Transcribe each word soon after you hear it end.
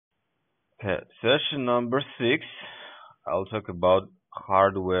Okay, session number 6. I'll talk about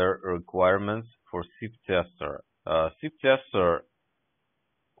hardware requirements for SIP Tester. SIP Tester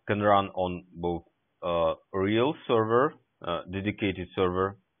can run on both real server, dedicated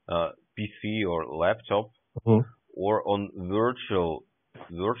server, PC or laptop, or on virtual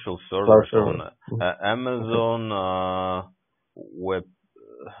servers on Amazon web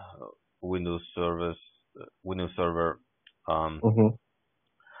Windows Server,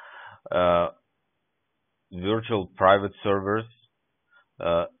 virtual private servers,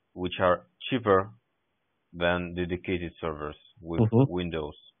 which are cheaper than dedicated servers with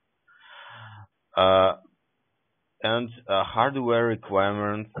Windows. And hardware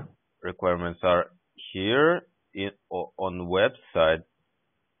requirements are here on the website.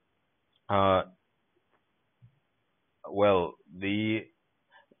 Well,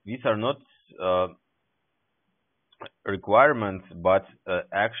 these are not requirements, but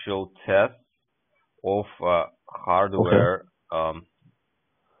actual tests of hardware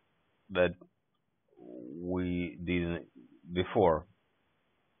that we did before.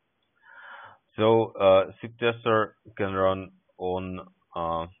 So SIP Tester can run on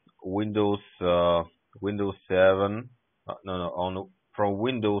Windows 7, from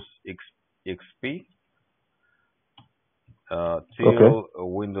Windows XP till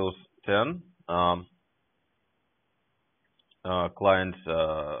Windows 10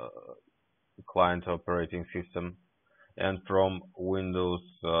 client operating system, and from Windows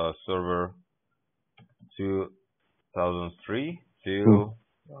Server 2003 to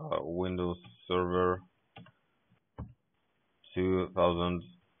Windows Server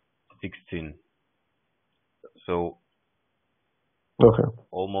 2016. So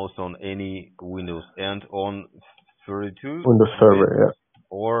almost on any Windows, and on 32 Windows Server,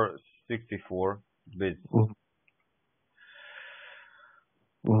 or 64 bits.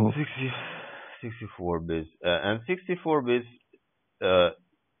 64 bits, and 64 bits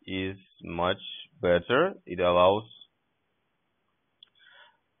is much better. It allows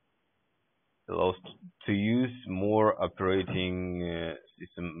to use more operating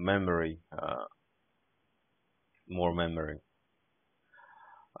system memory, more memory.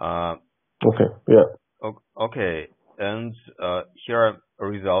 Okay, and here are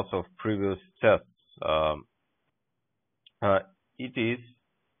results of previous tests.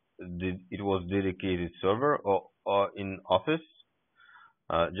 It was dedicated server or in office,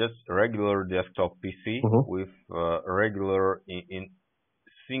 just regular desktop PC with regular in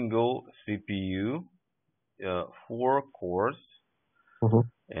single CPU, 4 cores,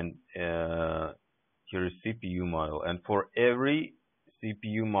 and here is CPU model. And for every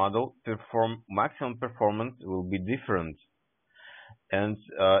CPU model, maximum performance will be different, and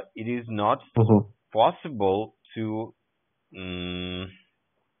it is not possible to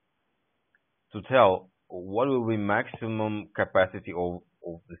tell what will be maximum capacity of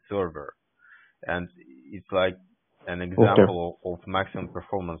the server, and it's like an example of maximum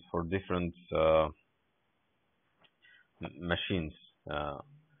performance for different machines.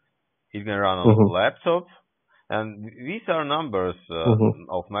 It can run on laptop, and these are numbers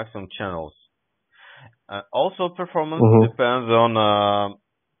of maximum channels. Also, performance depends on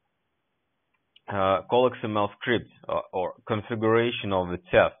CallXML script or configuration of the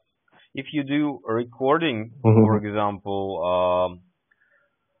test. If you do recording, for example,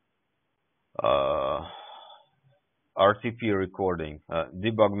 RTP recording,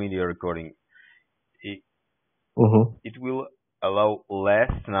 debug media recording, it will allow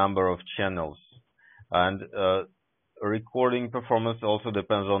less number of channels, and recording performance also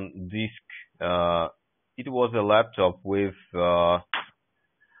depends on disk. It was a laptop with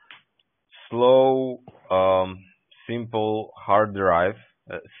slow, simple hard drive,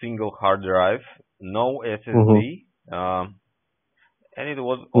 single hard drive, no SSD, and it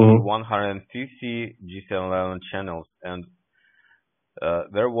was only 150 G711 channels, and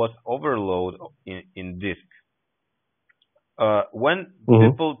there was overload in disk. When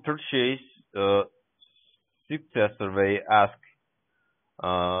people purchase SIP Tester, they ask,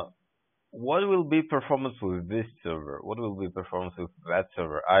 what will be performance with this server? What will be performance with that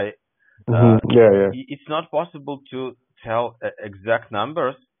server? It's not possible to tell exact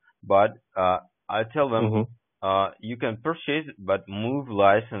numbers, but I tell them you can purchase but move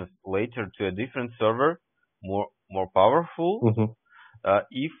license later to a different server, more powerful.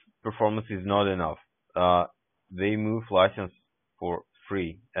 If performance is not enough, they move license for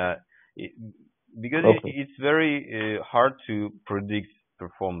free, because it's very hard to predict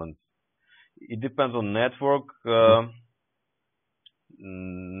performance. It depends on network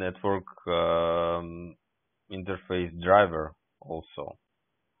interface driver also.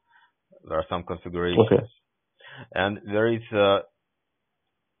 There are some configurations. Okay. And there is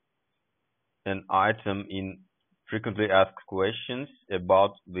an item in frequently asked questions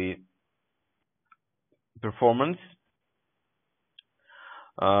about the performance.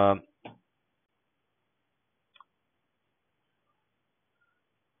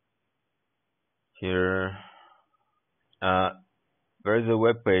 Here, there is a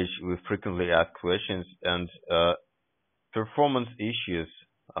web page with frequently asked questions and performance issues.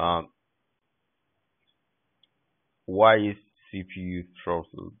 Why is CPU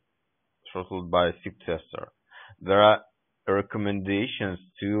throttled by SIP Tester? There are recommendations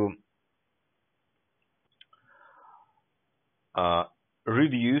to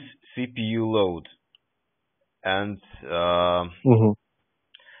reduce CPU load, and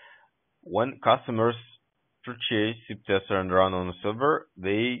when customers purchase SIP Tester and run on a server,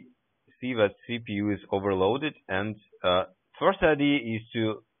 they see that CPU is overloaded, and first idea is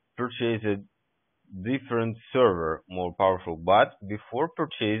to purchase a different server, more powerful. But before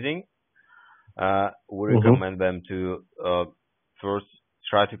purchasing, we recommend them to first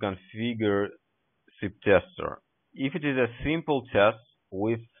try to configure SIP Tester. If it is a simple test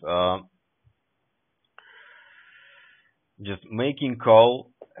with just making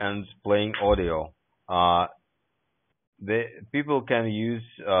call and playing audio, the people can use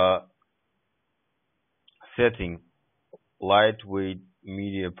setting lightweight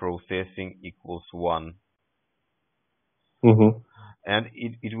media processing equals 1. And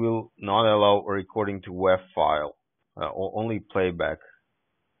it will not allow recording to WAV file, only playback.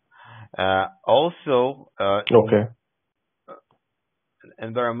 Also, okay.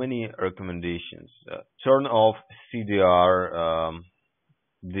 And there are many recommendations. Turn off CDR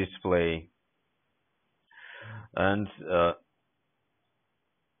display, and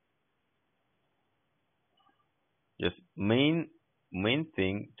just main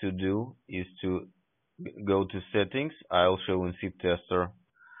thing to do is to go to settings. I'll show in SIP Tester.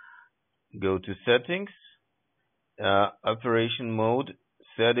 Go to settings, operation mode,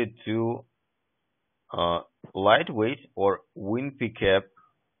 set it to lightweight or WinPickup,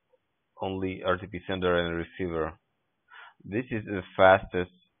 only RTP sender and receiver. This is the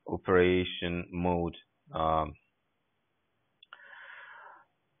fastest operation mode.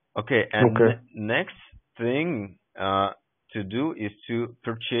 Okay, and next thing to do is to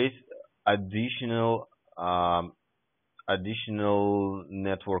purchase additional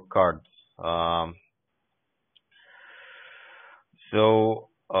network cards.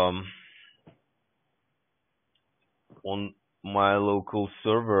 On my local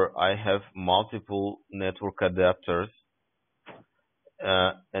server, I have multiple network adapters,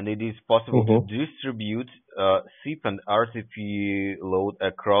 and it is possible to distribute SIP and RTP load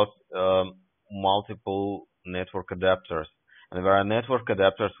across multiple network adapters. And there are network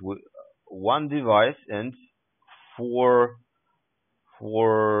adapters with one device and 4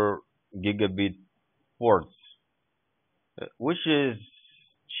 gigabit ports, which is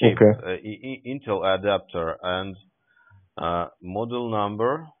cheap. Intel adapter, and model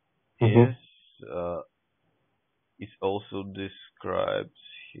number is also described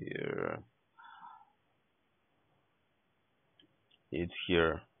here. It's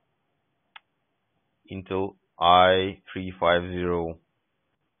here. Intel i350.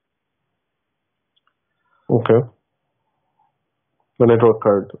 Okay. The network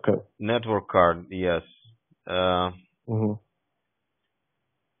card. Okay. Network card, yes.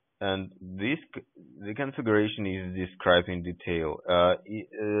 And the configuration is described in detail.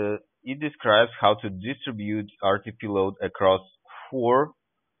 It describes how to distribute RTP load across 4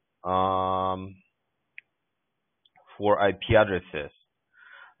 IP addresses.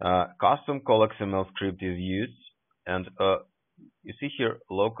 Custom CallXML script is used, and you see here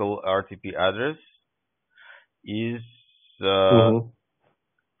local RTP address is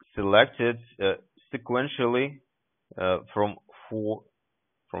selected sequentially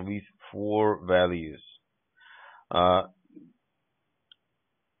from these 4 values,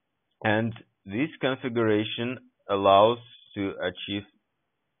 and this configuration allows to achieve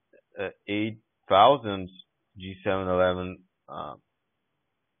 8,000 G711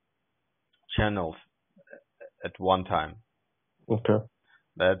 channels at one time. Okay,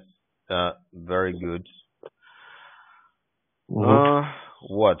 that's very good.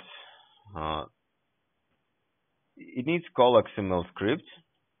 What? It needs CallXML script.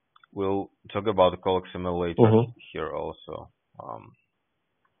 We'll talk about the CallXML later here also.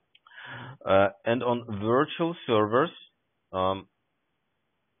 And on virtual servers,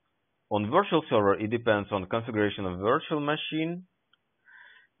 it depends on configuration of virtual machine.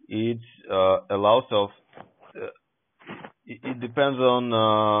 It allows of it depends on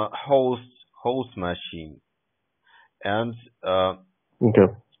host machine, and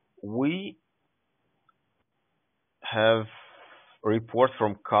we have reports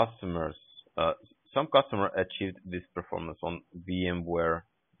from customers. Some customer achieved this performance on VMware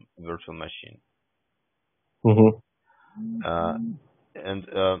virtual machine. And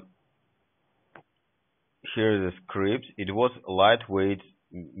here is the script. It was lightweight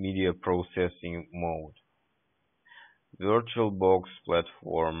media processing mode. VirtualBox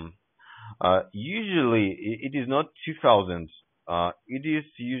platform. Usually it is not 2000. It is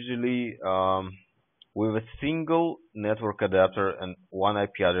usually with a single network adapter and one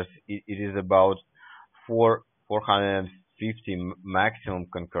IP address. It is about 450 maximum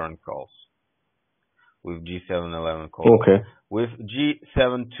concurrent calls with G711 codec. With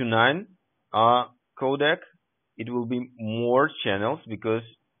G729 codec, it will be more channels because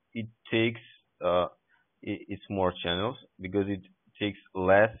it takes it's more channels because it takes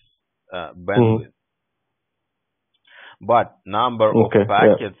less bandwidth. But number of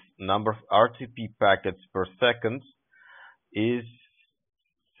packets, number of RTP packets per second is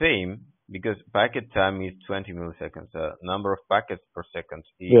same because packet time is 20 milliseconds. Number of packets per second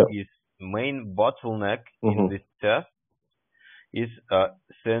is main bottleneck in this test is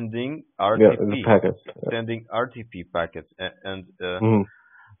sending RTP packets, and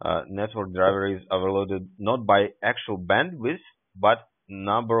network driver is overloaded not by actual bandwidth but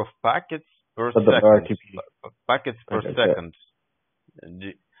number of packets per second. Packets per second.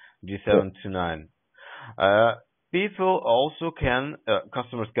 G729. People also can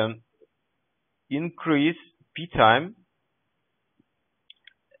customers can increase P time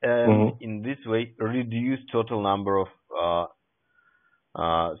and in this way reduce total number of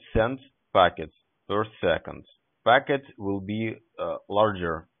sent packets per second. Packet will be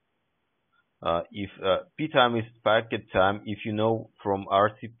larger if P time is packet time. If you know from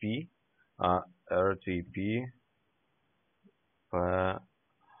RTP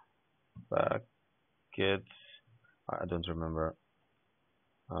packets, I don't remember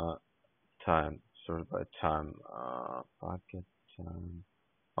time. Sorry, by time packet time.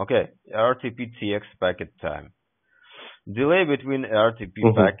 Okay, RTP-TX packet time. Delay between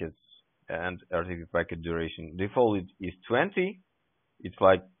RTP packets and RTP packet duration. Default is 20. It's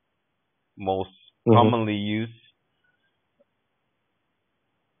like most commonly used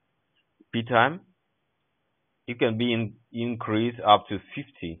P time. It can be increased up to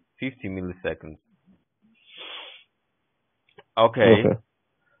 50 milliseconds. Okay.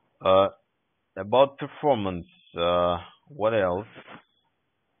 About performance, what else?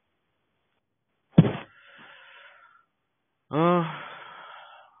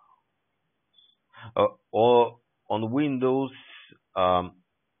 On Windows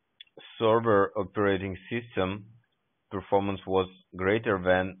Server operating system, performance was greater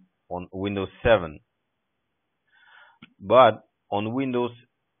than on Windows 7. But on Windows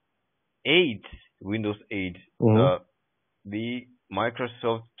 8, the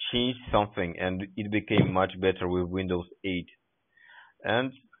Microsoft changed something and it became much better with Windows 8.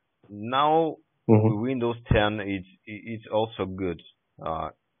 And now with Windows 10, it's also good.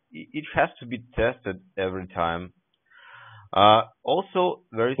 It has to be tested every time. Also,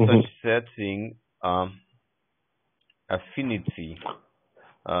 there is such setting, affinity,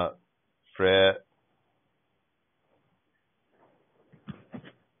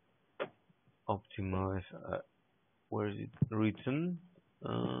 optimize. Where is it written?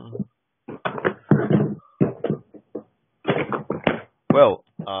 Well,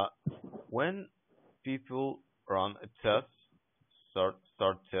 when people run a test, start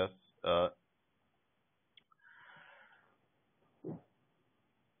test,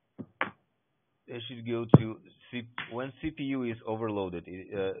 they should go to when CPU is overloaded.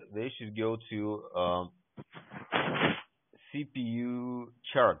 They should go to CPU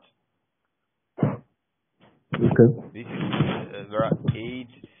chart. This is, there are 8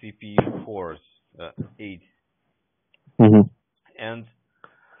 CPU cores, 8. And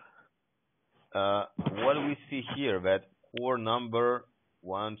what we see here, that core number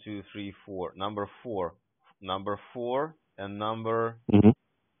 1, 2, 3, 4, number 4, and number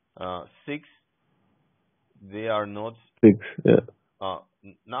 6, they are not 6.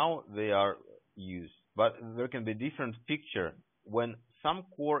 now they are used, but there can be different picture when some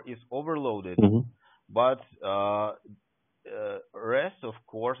core is overloaded, but rest of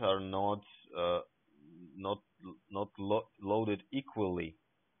cores are not loaded equally,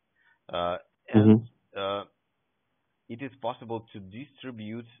 and it is possible to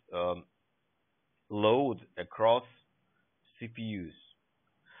distribute load across CPUs.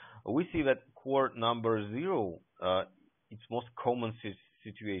 We see that core number 0 its most common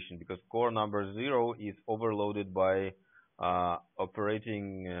situation, because core number 0 is overloaded by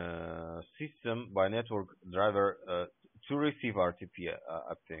operating system, by network driver to receive RTP,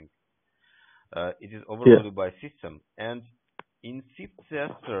 I think. It is overloaded by system, and in SIP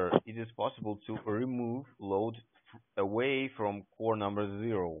Tester it is possible to remove load away from core number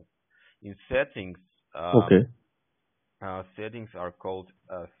 0. In settings, settings are called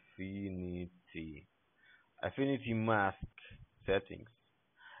affinity mask settings,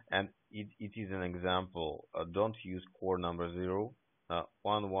 and it is an example. Don't use core number 0,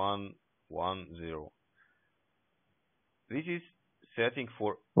 1110. This is setting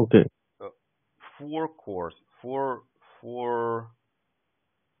for 4 cores, four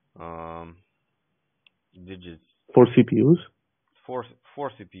digits. 4 CPUs. Four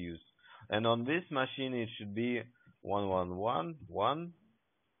CPUs, and on this machine it should be 1111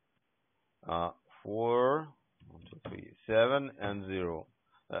 4 1 2 3 7 and 0.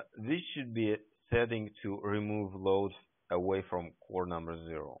 This should be a setting to remove load away from core number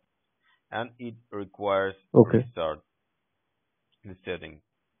 0, and it requires restart the setting.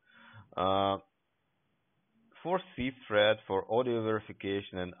 For SIP thread, for audio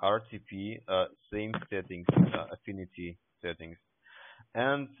verification and RTP, same settings, affinity settings.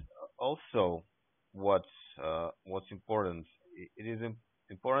 And also, what's important? It is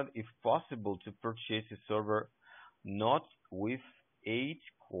important, if possible, to purchase a server not with 8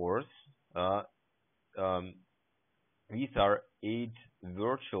 cores. These are 8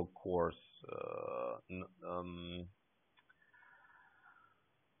 virtual cores.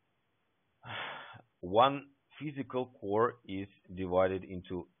 One physical core is divided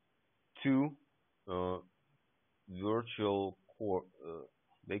into 2 virtual core.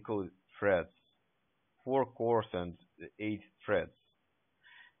 They call it threads. 4 cores and 8 threads.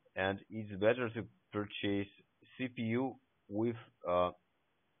 And it's better to purchase CPU with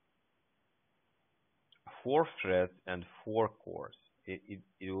 4 threads and 4 cores. It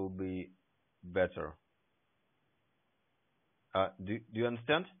will be better. Do you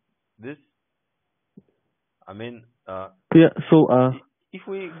understand this? I mean, yeah. So, if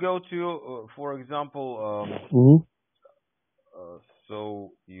we go to, for example,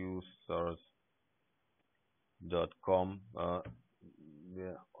 so users.com,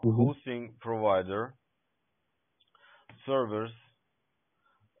 the hosting provider, servers,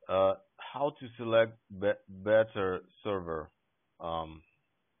 how to select better server.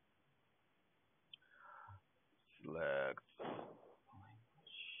 Select.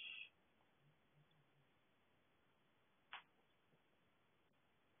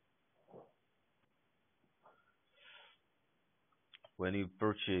 When you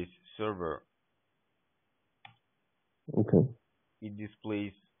purchase server, it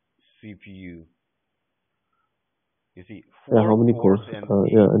displays CPU. You see, 4 how many cores and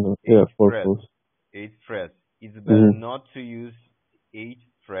 8 threads. It's better not to use 8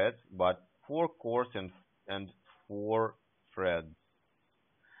 threads, but 4 cores and 4 threads.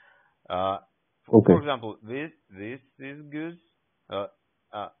 For example, this is good.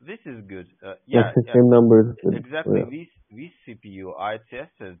 This is good. Same numbers. Exactly. This CPU, I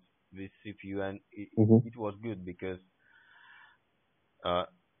tested this CPU and it was good, because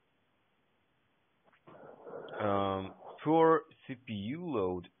for CPU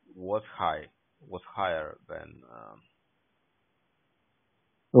load was higher than.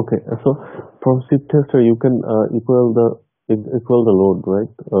 So from SIP Tester you can equal the load, right?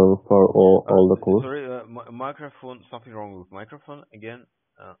 For all the cores. Sorry, microphone. Something wrong with microphone again.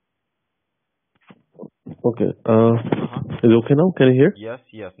 Is it okay now? Can you hear? Yes,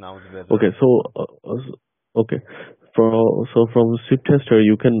 now it's better. From SIP Tester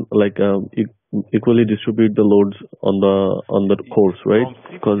you can equally distribute the loads on the cores, right?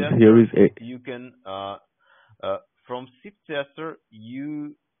 Because here is you can from SIP Tester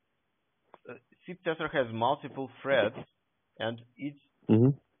SIP Tester has multiple threads and it's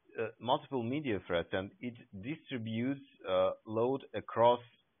multiple media threads, and it distributes load across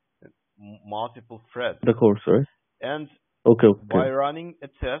multiple threads. The cores, right? And by running a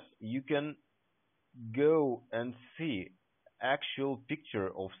test, you can go and see actual picture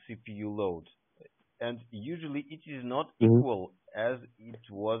of CPU load, and usually it is not equal as it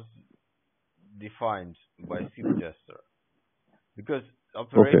was defined by SIP Tester, because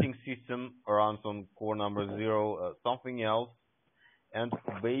operating system runs on core number 0, something else, and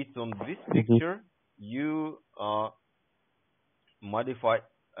based on this picture you modify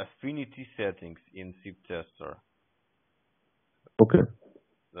affinity settings in SIP Tester.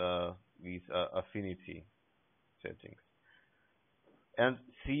 These affinity settings, and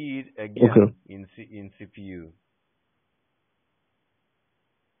see it again in CPU.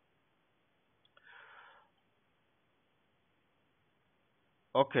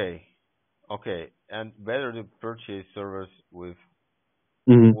 Okay, okay, and better to purchase servers with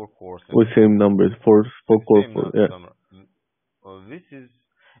Mm-hmm. 4 cores With same numbers, four core, same yeah. number. This is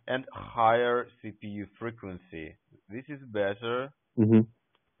and higher CPU frequency. This is better. Mm-hmm.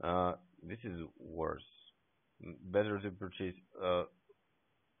 This is worse. Better to purchase.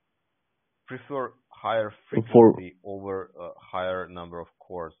 Prefer higher For frequency over a higher number of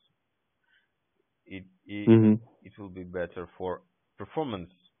cores. It mm-hmm. it will be better for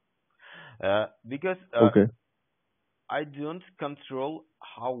performance. Because Okay. I don't control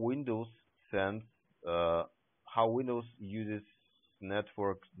how Windows sends, how Windows uses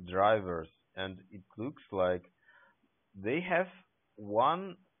network drivers, and it looks like they have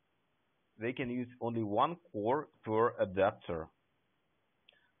one. They can use only one core per adapter.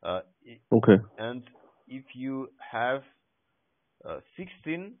 Okay. And if you have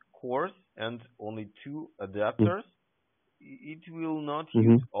 16 cores and only two adapters, it will not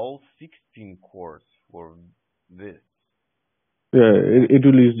Mm-hmm. use all 16 cores for this. Yeah, it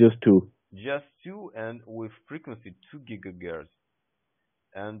will use just two. Just two, and with frequency 2 gigahertz,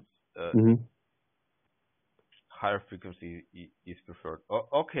 and Mm-hmm. higher frequency is preferred.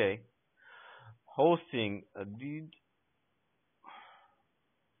 Okay, hosting.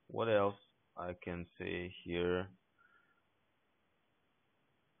 What else I can say here?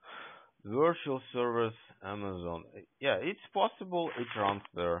 Virtual servers, Amazon. Yeah, it's possible it runs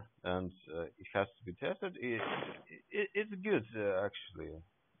there, and it has to be tested. It's good, actually.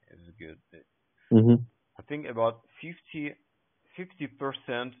 It's good. Mm-hmm. I think about 50%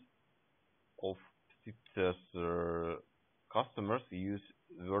 of SIP tester customers use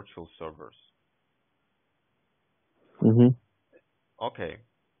virtual servers. Mm-hmm. Okay.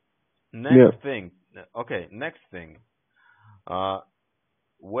 Yeah. Next thing.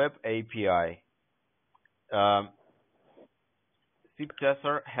 Web API. SIP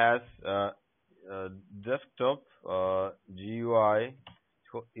tester has desktop GUI.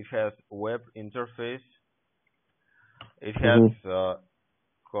 It has web interface. It has Mm-hmm.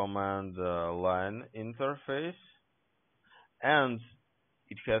 command line interface, and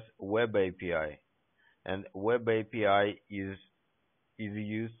it has web API. And web API is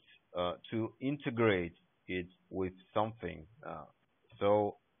used to integrate it with something.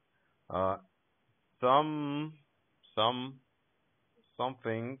 So some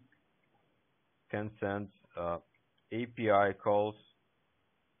something can send API calls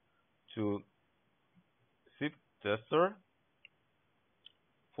to SIP tester,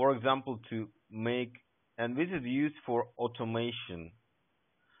 for example, to make, and this is used for automation.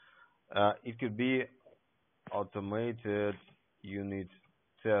 It could be automated unit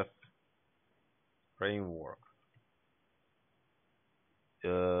test framework.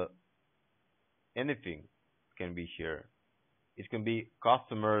 Anything can be here. It can be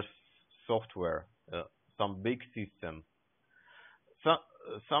customers' software, some big system.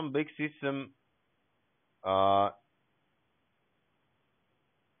 Some big system.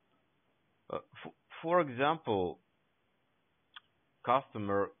 For example,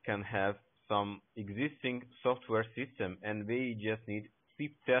 customer can have some existing software system, and they just need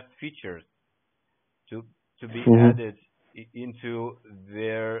SIP test features to be added into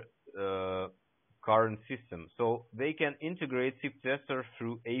their current system. So they can integrate SIP tester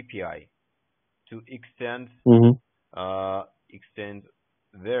through API to extend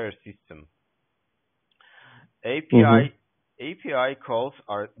their system. API calls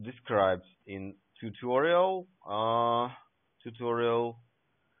are described in tutorial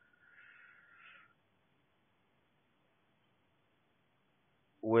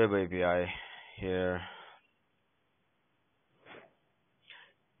web API here.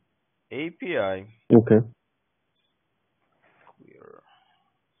 API. Okay. Clear.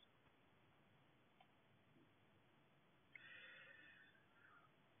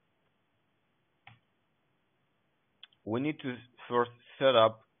 We need to first set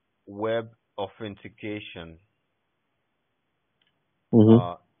up web authentication.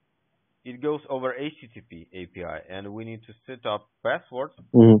 It goes over HTTP API, and we need to set up passwords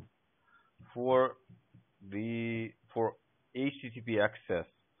for HTTP access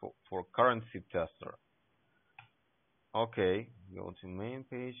for current SIP tester. Okay, go to main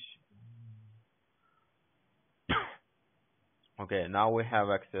page. Okay, now we have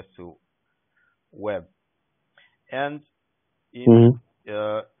access to web, and in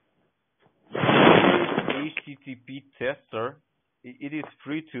HTTP tester, it is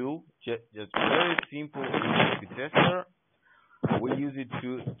free tool, just very simple HTTP tester. We use it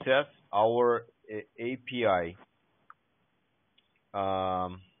to test our API.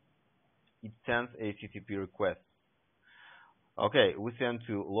 It sends HTTP requests. Okay, we send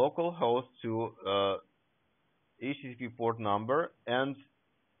to localhost to HTTP port number and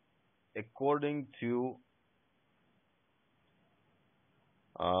according to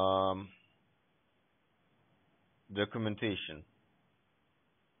documentation.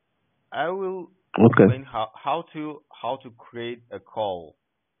 I will explain how to create a call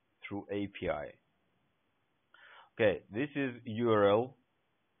through API. Okay, this is URL.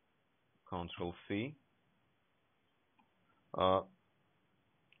 Control C. HTTP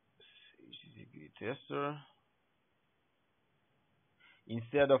tester.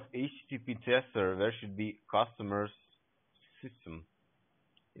 Instead of HTTP tester, there should be customer's system.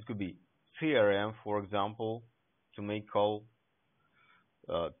 It could be CRM, for example, to make call,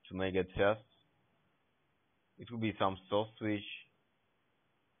 to make a test. It could be some source switch.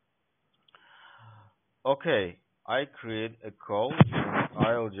 Okay, I create a call.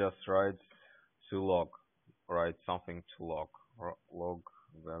 I'll just write to log. Write something to log. Log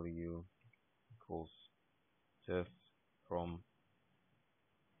value equals test from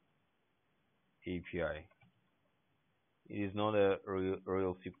API. It is not a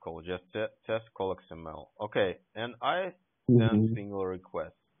real SIP call, just test CallXML. Okay, and I send single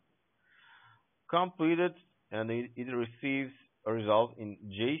request. Completed, and it receives a result in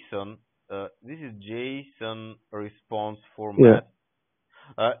JSON. This is JSON response format.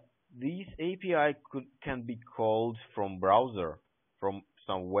 This API can be called from browser, from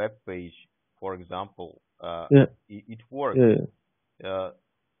some web page, for example. It works.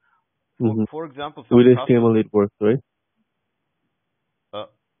 For example, with HTML it works, right?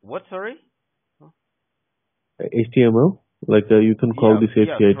 What? Sorry? HTML, like you can call this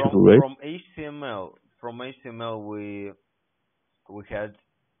API too, right? From HTML, we had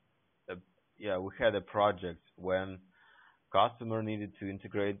a project when customer needed to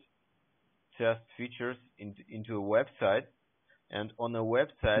integrate test features into a website, and on a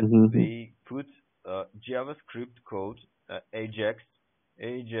website they put JavaScript code, Ajax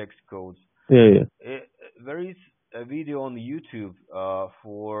code. There is a video on YouTube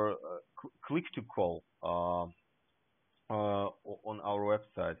for click to call on our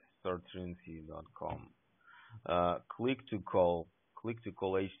website StarTrinity.com. Click to call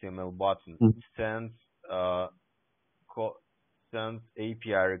HTML button sends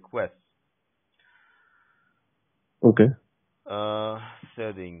API requests. Okay.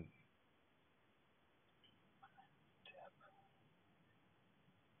 Setting.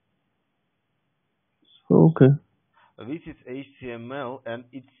 Okay. This is HTML, and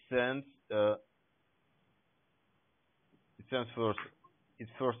it sends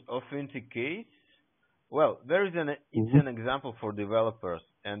first authenticates. Well, there is it's an example for developers,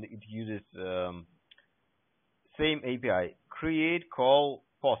 and it uses same API. Create call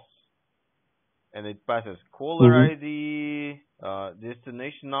posts, and it passes caller ID,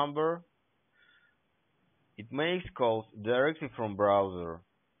 destination number. It makes calls directly from browser,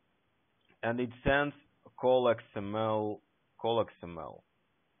 and it sends CallXML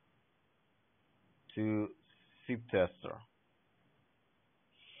to SIP Tester.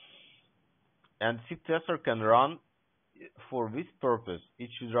 And SIP Tester can run for this purpose.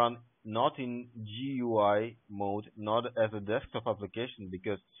 It should run not in GUI mode, not as a desktop application,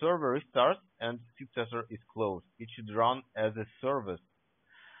 because server restarts and SIP Tester is closed. It should run as a service.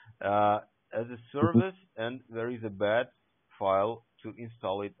 And there is a bad file to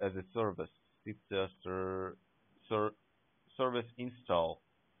install it as a service. SIP Tester service install.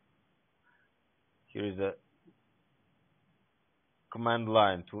 Here is a command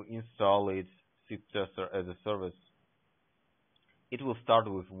line to install it, SIP Tester as a service. It will start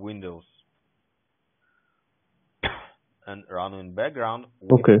with Windows and run in background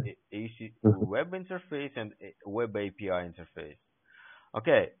with a web interface and a web API interface. I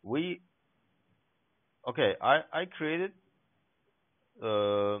created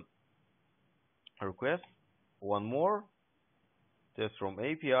a request. One more test from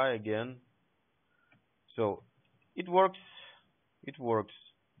API again. So it works.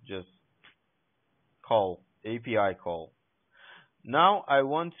 Just call API call. Now I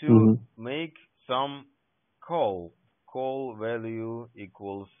want to make some call. Call value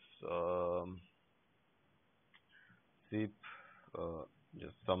equals SIP,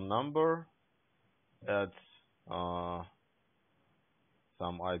 just some number, add some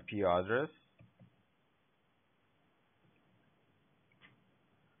IP address,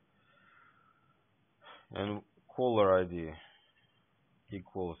 and caller ID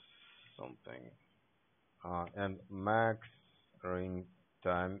equals something, and max ring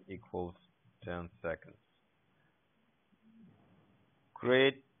time equals 10 seconds.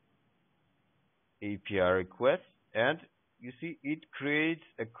 Create API request, and you see, it creates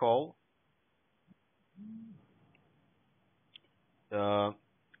a call,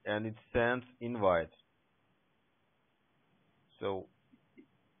 and it sends invite. So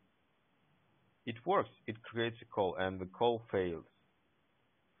it works. It creates a call, and the call fails.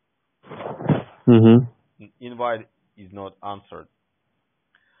 Invite is not answered.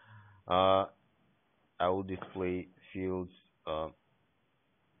 I will display fields, columns.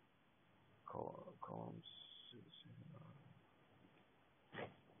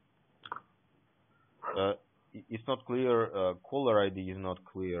 It's not clear. Caller ID is not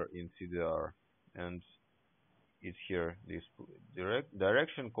clear in CDR, and it's here. This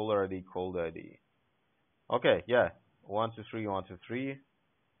direction, caller ID, called ID. Okay, yeah, 123, 123.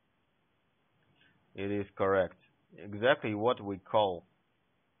 It is correct. Exactly what we call.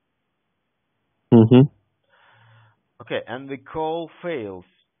 Okay, and the call fails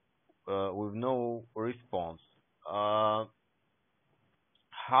with no response. How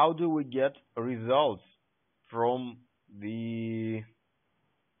do we get results from the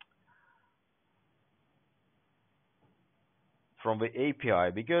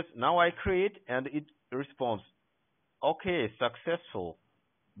API? Because now I create and it responds, okay, successful,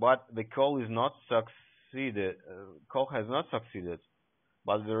 but the call is not succeeded. Call has not succeeded,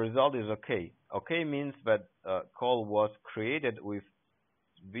 but the result is okay. Okay means that call was created with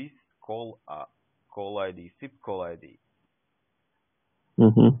this call ID, SIP call ID.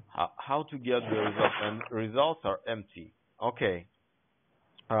 How to get the results? And results are empty. Okay.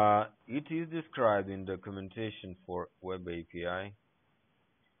 It is described in documentation for Web API.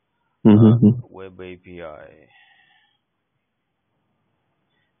 Web API.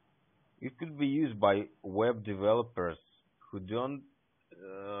 It could be used by web developers who don't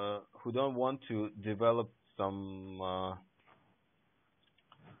want to develop some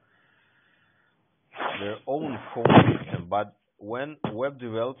their own code system, but when web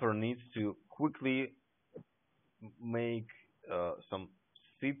developer needs to quickly make some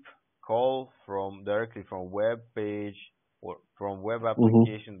SIP call directly from web page or from web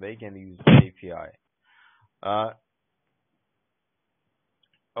application, they can use API.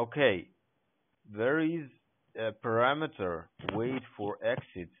 Okay, there is a parameter wait for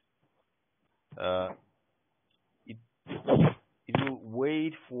exit. It will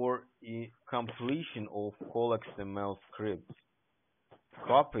wait for completion of CallXML script.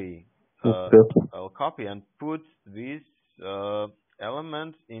 I'll copy and put this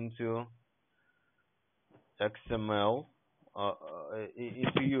element into XML,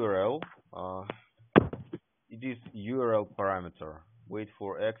 into URL. It is URL parameter. Wait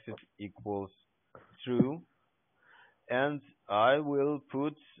for exit equals true, and I will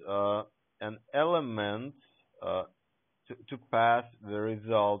put an element to pass the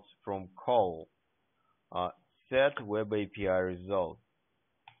results from call. Set web API result.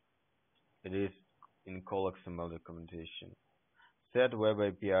 It is in CallXML documentation. Set web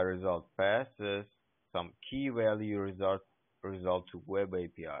API result passes some key value result to web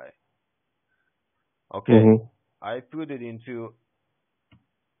API. Okay, I put it into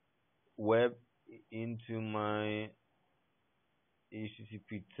my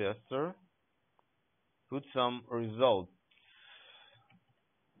SIP tester. Put some results.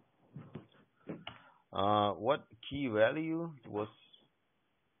 What key value was?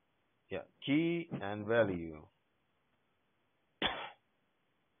 Yeah, key and value.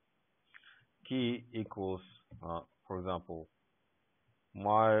 Key equals, for example,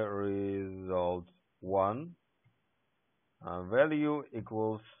 my result 1. Value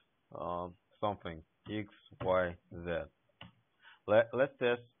equals something x, y, z. Let's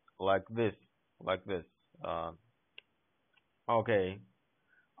test like this. Okay,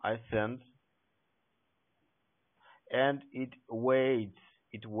 I send, and it waits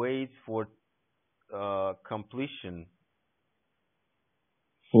for completion.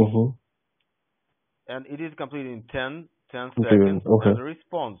 And it is completed in 10 seconds. And the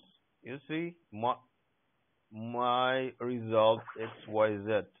response, you see, my result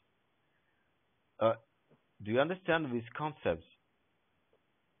XYZ. Do you understand these concepts?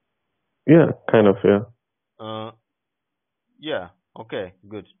 Yeah, kind of, yeah. Yeah, okay,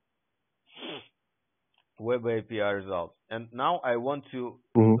 good. Web API results. And now I want to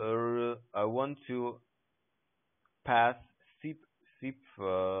pass SIP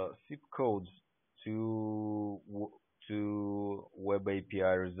codes to Web API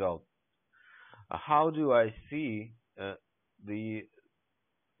result. How do I see the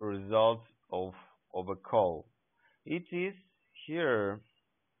results of a call? It is here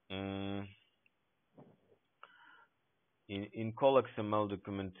in CallXML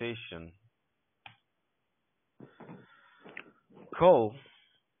documentation. call,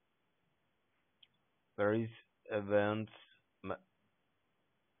 there is events.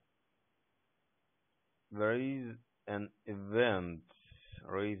 There is an event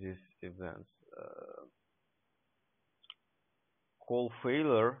raises events. Call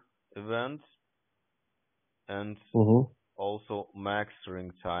failure events and also max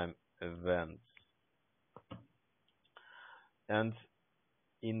ring time events. And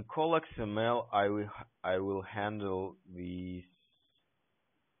in CallXML, I will handle these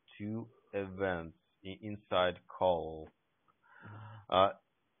two events inside call.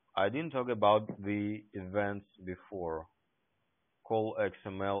 I didn't talk about the events before.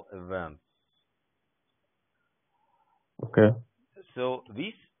 CallXML events. Okay. So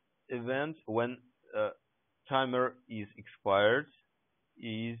this event, when timer is expired,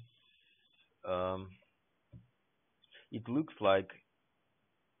 is it looks like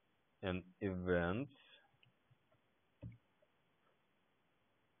an event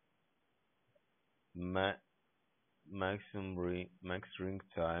max ring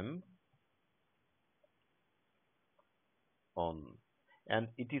time on, and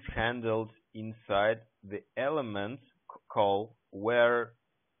it is handled inside the element call where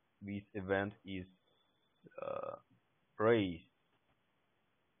this event is raised.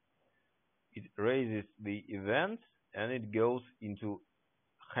 It raises the event and it goes into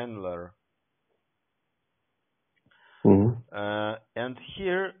handler. And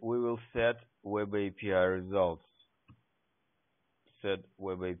here we will set web API results. Set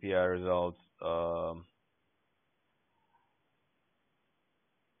web API results.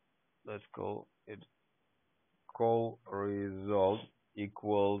 Let's call it call result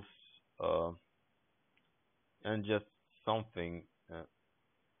equals and just something,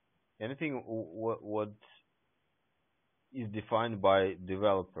 anything what is defined by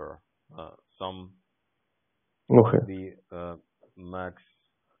developer. Some the max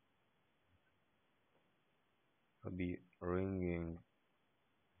be ringing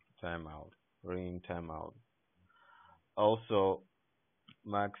timeout. Also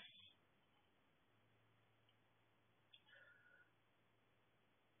max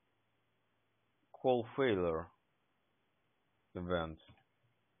call failure event.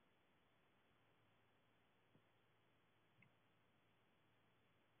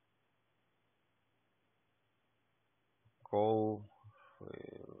 Call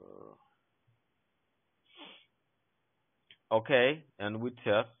failure. Okay, and we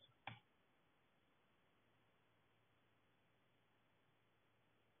test.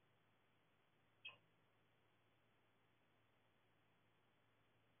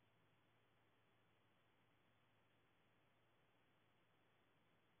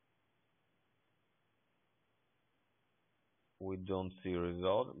 We don't see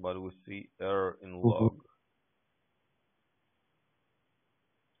result, but we see error in log.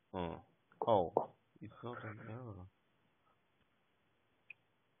 Oh, it's not an error.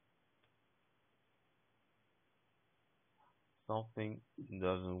 Something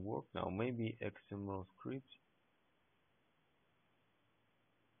doesn't work now. Maybe XML script.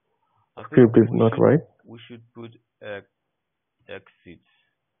 Script is not right. We should put exit.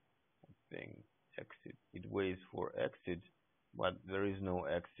 I think exit. It waits for exit, but there is no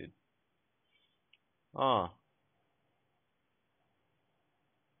exit. Oh,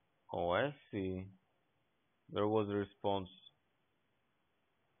 I see. There was a response.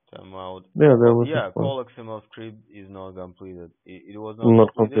 Timeout. Yeah, there was. Yeah, CallXML script is not completed. It was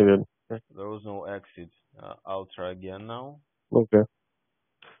not completed. There was no exit. I'll try again now. Okay.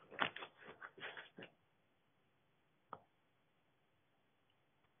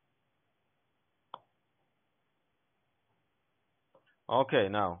 Okay,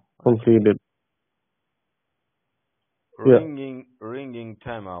 now. Completed. Ringing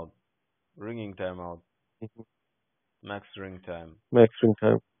timeout. Max ring time.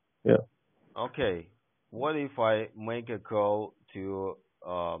 Yeah. Okay. What if I make a call to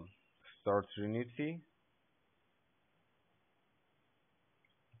StarTrinity?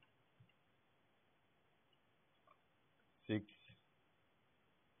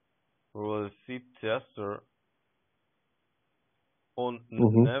 SIP Tester on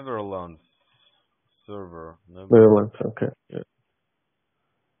Netherlands server. Netherlands, okay. Yeah.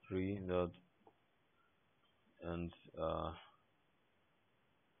 3. And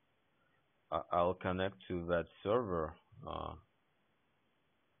I'll connect to that server.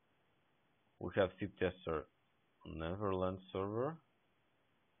 We have SIP Tester Netherlands server.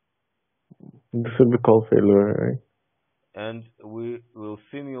 This will be call failure, right? And we will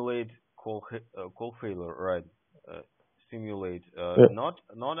simulate call failure, right? Simulate,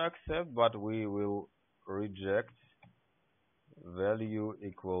 not accept, but we will reject value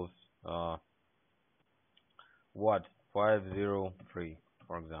equals what 503,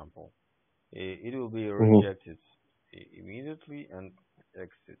 for example. It will be rejected immediately and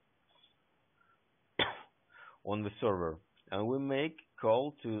exit on the server. And we make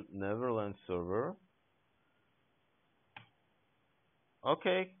call to Neverland server.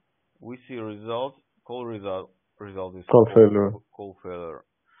 Okay, we see result. Call result is call failure. Call failure.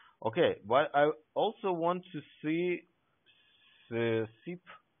 Okay, but I also want to see the SIP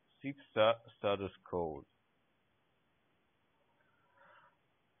status code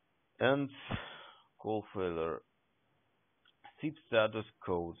and call failure. SIP status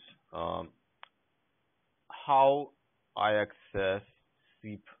codes. How I access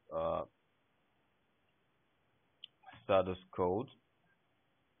SIP status code.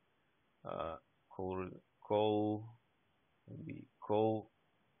 Call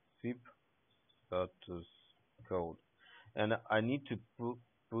SIP status code, and I need to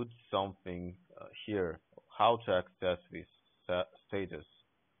put something here. How to access this status?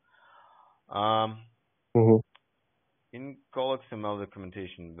 In CallXML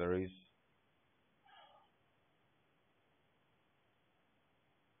documentation, there is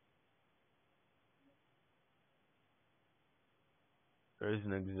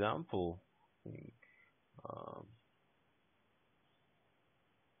an example. I think,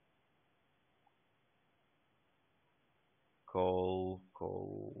 call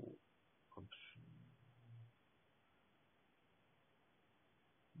option.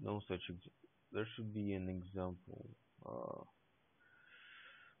 No such. There should be an example.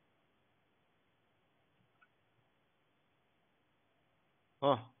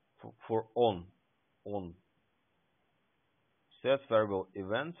 For on set variable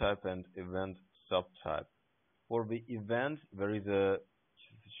event type and event subtype. For the event, there is a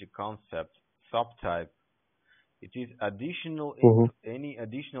concept subtype. It is additional any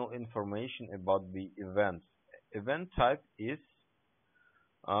additional information about the event. Event type is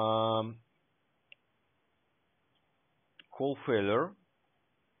call failure.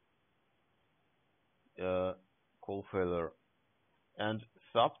 And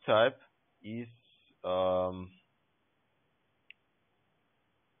subtype is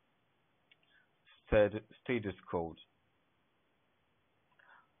status code.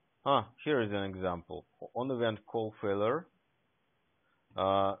 Here is an example. On event call failure,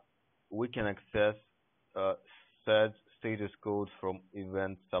 we can access set status code from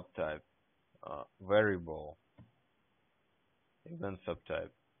event subtype variable event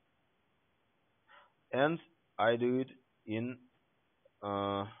subtype, and I do it in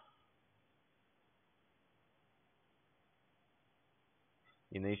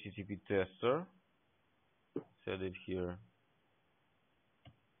HTTP tester. Set it here.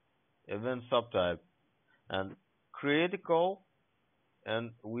 Event subtype and create a call,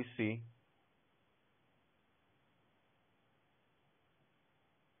 and we see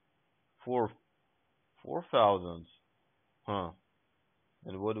 4,000.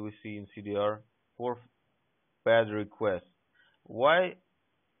 And what do we see in CDR? 4 bad requests. Why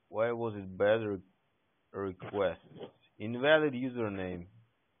was it bad request? Invalid username.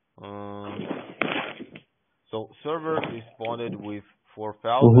 So server responded with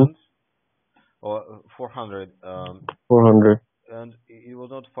 4,000 or 400. 400. And it was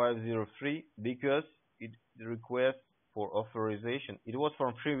not 503 because it request for authorization. It was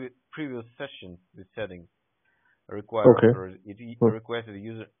from previous session. The setting required. It requested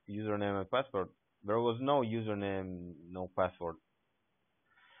username and password. There was no username, no password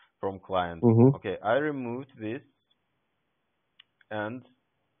from client. Okay, I removed this and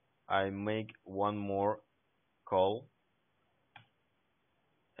I make one more call,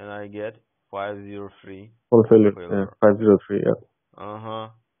 and I get 503. Failure. Yeah, 503. Yeah.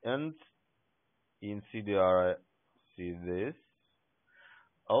 And in CDR, I see this.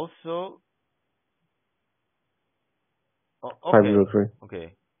 Also. 503.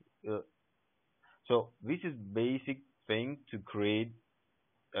 Okay. So this is basic thing to create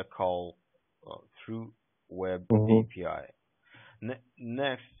a call through web API.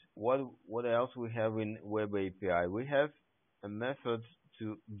 Next, what else we have in web API? We have a method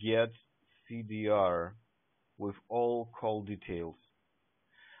to get CDR with all call details.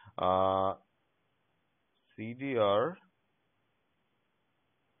 CDR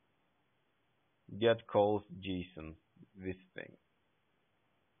get calls JSON. This thing.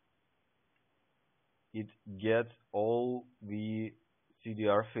 It gets all the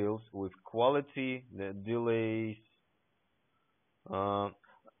CDR fields with quality, the delays. I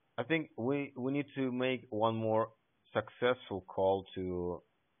think we need to make one more successful call to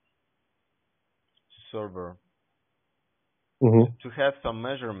server. to have some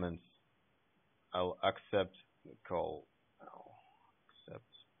measurements, I'll accept the call. I'll accept.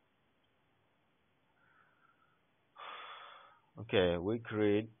 Okay, we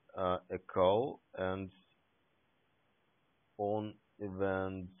create a call, and on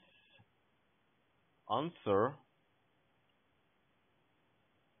event answer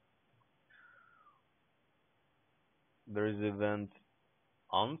there is event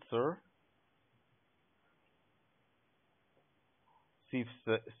answer. SIP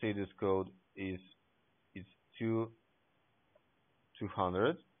status code is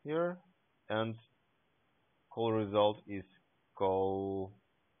 200 here, and call result is call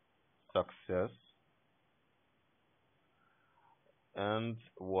success. And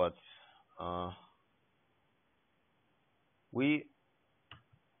what we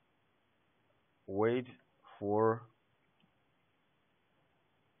wait for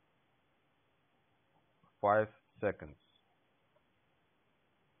 5 seconds.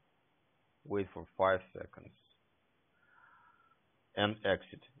 Wait for 5 seconds and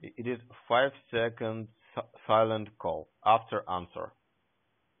exit. It is 5 seconds silent call after answer.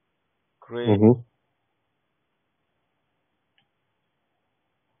 Create.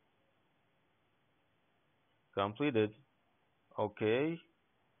 Completed. Okay.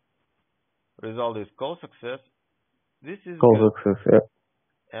 Result is call success. This is call success, yeah.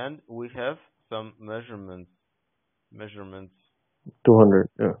 And we have some measurements. 200,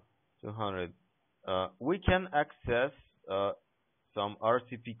 yeah. 200. We can access some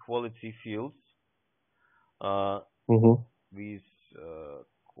RTP quality fields with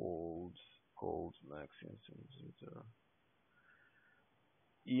called max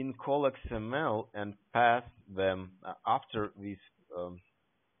in CallXML and pass them after this.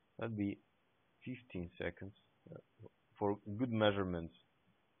 That'd be 15 seconds for good measurements.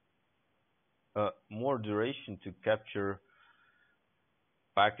 More duration to capture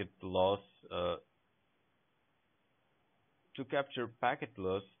packet loss. To capture packet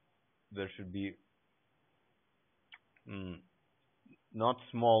loss, there should be not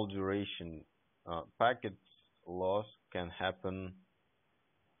small duration. Packet loss can happen.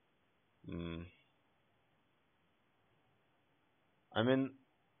 I mean,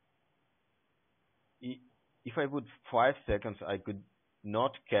 if I put 5 seconds, I could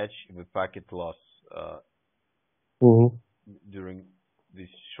not catch the packet loss during this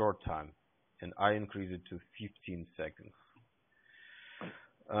short time, and I increase it to 15 seconds.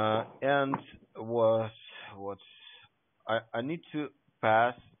 And I need to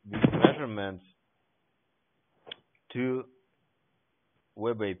pass these measurements to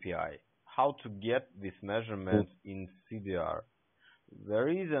Web API. How to get these measurements in CDR? There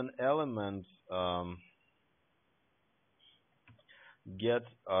is an element get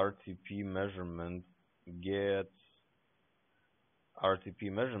RTP measurements.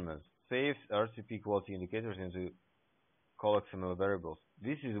 Saves RTP quality indicators into CallXML variables.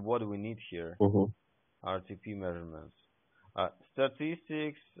 This is what we need here. RTP measurements.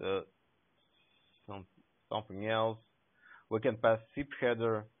 Statistics, something else. We can pass SIP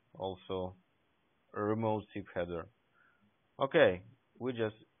header also, a remote SIP header. Okay, we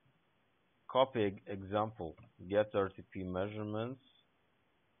just copy example, get RTP measurements,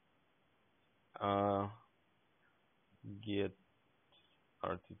 get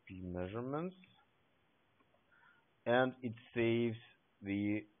RTP measurements, and it saves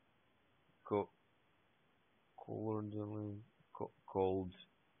the called.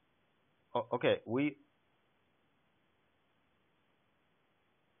 Okay, we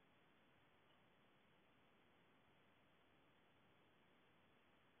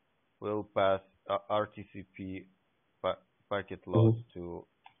will pass RTCP packet loss to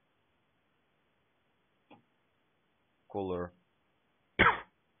caller.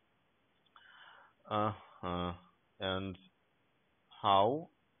 And how?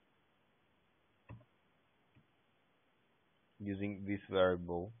 Using this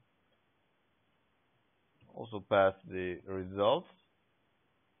variable. Also pass the results,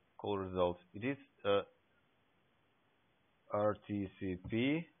 call results. It is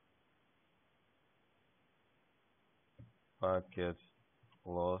RTCP packet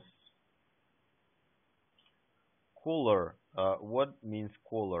loss caller. What means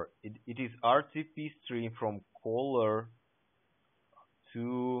caller? It is RTP stream from caller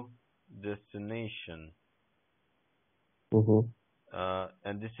to destination.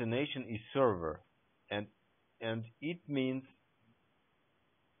 And destination is server, and it means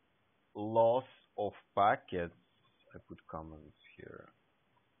loss of packets. I put comments here.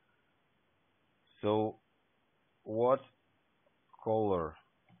 So what caller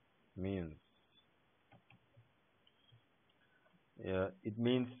means? it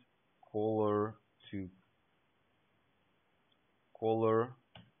means caller to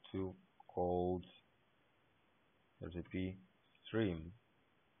called RTP stream,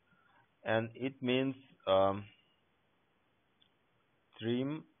 and it means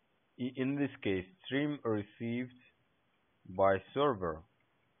stream. In this case, stream received by server,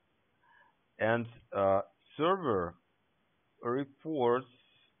 and server reports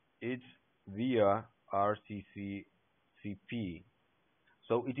it via RTCP.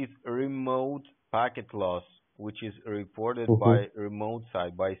 So it is a remote packet loss, which is reported by remote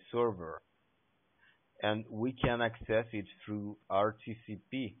side, by server. And we can access it through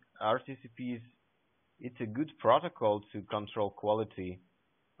RTCP. It's a good protocol to control quality,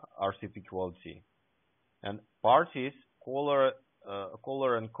 RTP quality. And parties, caller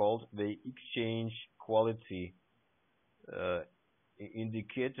and called, they exchange quality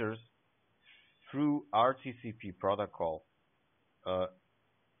indicators through RTCP protocol.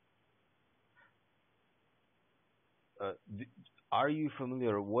 Are you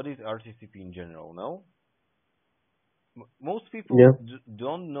familiar? What is RTCP in general? No? Most people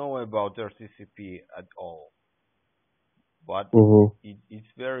don't know about RTCP at all. But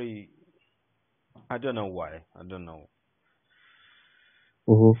it's very... I don't know why. I don't know.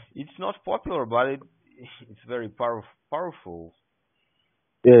 It's not popular, but it's very powerful.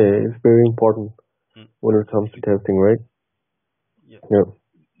 Yeah, it's very important when it comes to testing, right? Yeah.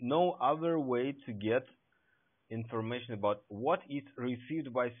 No other way to get information about what is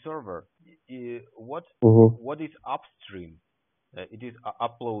received by server. What is upstream? It is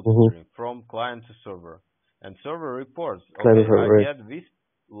upload stream from client to server, and server reports. Okay, I get this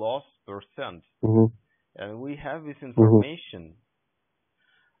loss percent, and we have this information,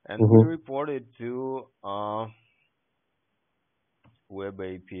 and we report it to web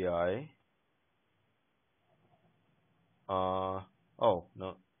API. Oh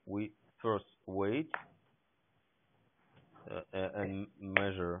no, we first wait and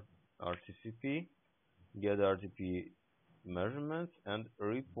measure RTCP, get RTP measurements, and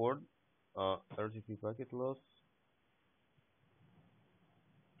report RTP packet loss.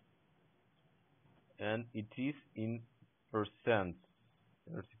 And it is in percent.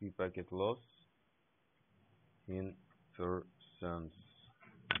 RTP packet loss in percent.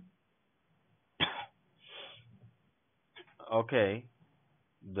 Okay,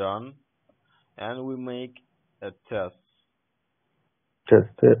 done. And we make a test.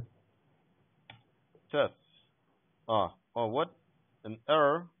 Test. Oh, what? An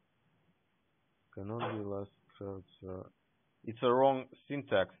error cannot be less character. It's a wrong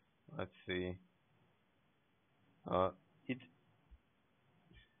syntax. Let's see.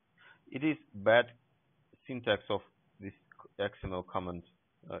 It is bad syntax of this XML comment.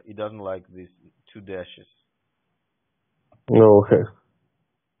 It doesn't like these 2 dashes. No, okay.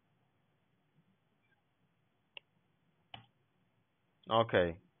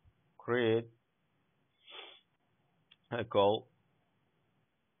 Okay. Create a call.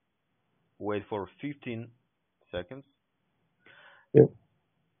 Wait for 15 seconds. Yep.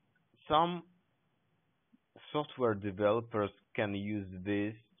 Some software developers can use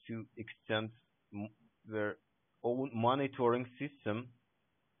this to extend their own monitoring system.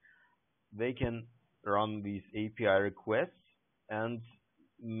 They can run these API requests and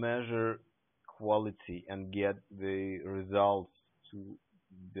measure quality and get the results to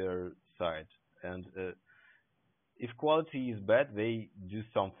their site. And if quality is bad, they do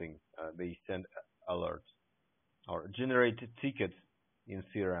something. They send alerts or generate tickets in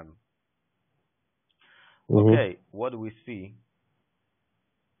CRM. Okay, what do we see?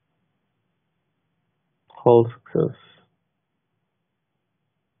 Call success.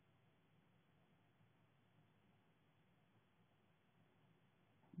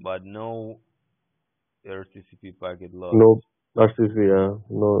 But no RTCP packet loss. No RTCP,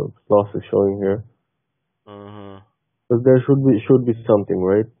 no loss is showing here. But there should be something,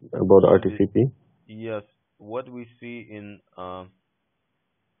 right, about RTCP? Yes. What we see in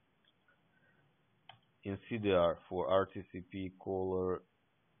CDR for RTCP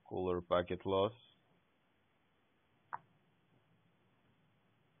caller packet loss.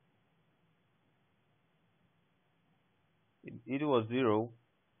 It was 0,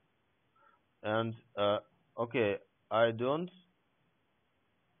 and okay, I don't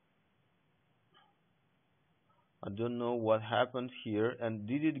know what happened here, and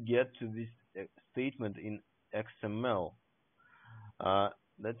did it get to this statement in XML?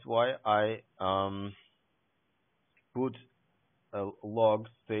 That's why I put a log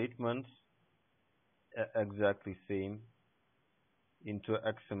statement exactly same into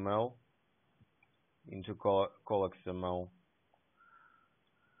XML, into CallXML.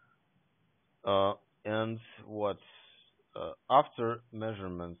 And what after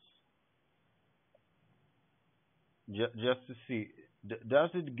measurements, just to see, does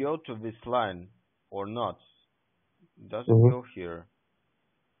it go to this line or not? Does it go here?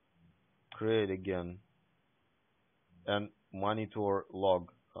 Create again and monitor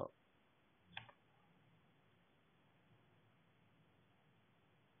log.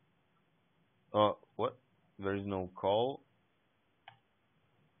 What? There is no call.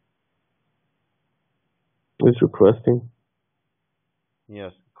 It's requesting.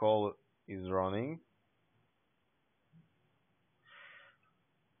 Yes, call is running.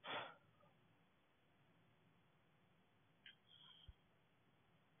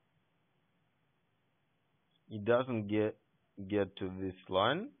 It doesn't get to this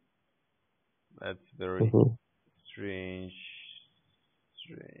line. That's very strange.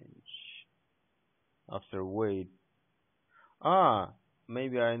 After wait.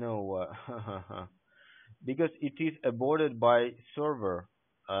 Maybe I know what. Because it is aborted by server,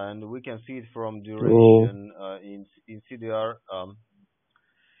 and we can see it from duration in CDR.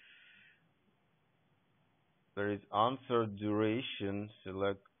 There is answered duration.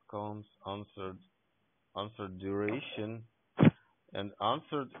 Select columns answered duration, and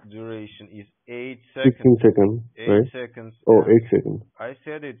answered duration is 8 seconds. 16 seconds. 8 right? seconds. Oh, 8 seconds. I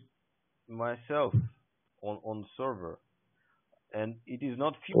said it myself on server, and it is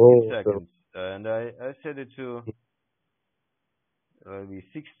not 15 seconds. And I said it to maybe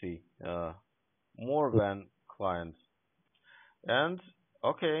 60, more than clients. And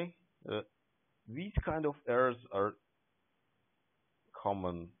okay, these kind of errors are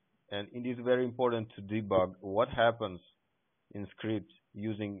common, and it is very important to debug what happens in script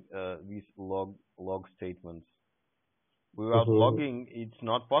using these log statements. Without logging, it's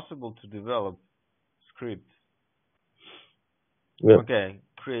not possible to develop script. Yeah. Okay,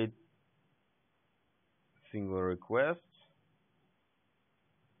 create single request.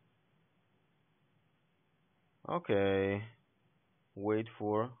 Okay, wait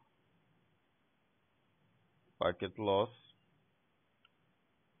for packet loss.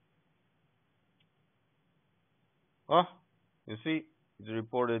 You see, it's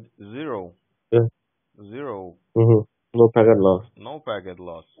reported 0. Yeah. 0. No packet loss. No packet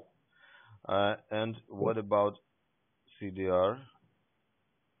loss. And what about CDR?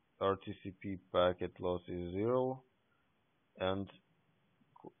 RTCP packet loss is 0, and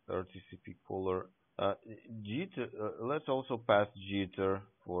RTCP caller. Jitter. Let's also pass jitter,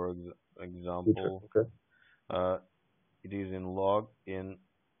 for example. Okay. It is in log in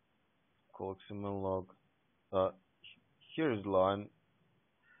CallXML log. Here is line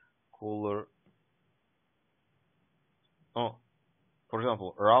caller. For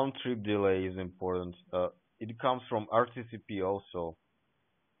example, round trip delay is important. It comes from RTCP also.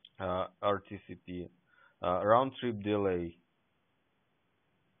 RTCP round trip delay.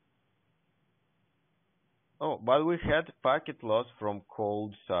 But we had packet loss from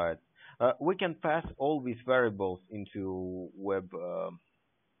cold side. We can pass all these variables into web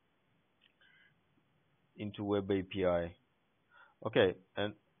API. Okay,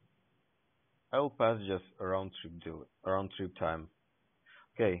 and I will pass just round trip time.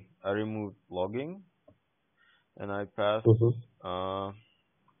 Okay, I remove logging, and I pass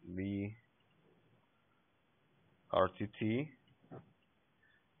the RTT.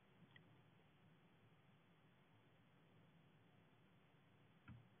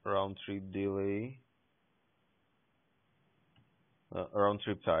 Round trip delay, round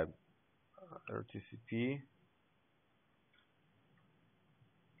trip time, RTCP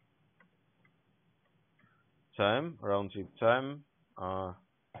time, round trip time,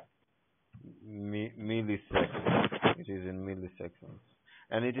 milliseconds. It is in milliseconds,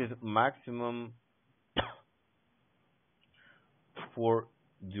 and it is maximum for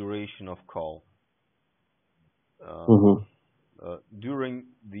duration of call. During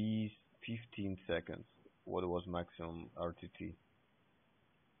these 15 seconds, what was maximum RTT?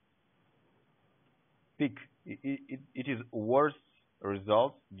 Peak. It is worst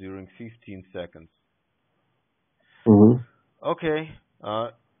result during 15 seconds. Okay,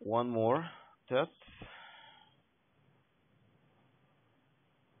 one more test.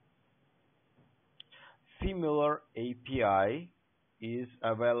 Similar API is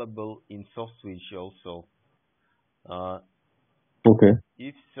available in SoftSwitch also. Okay.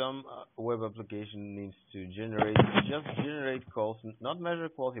 If some web application needs to generate calls, not measure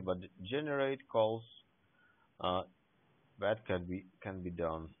quality, but generate calls, that can be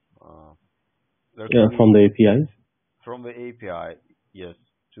done. From the API. From the API, yes.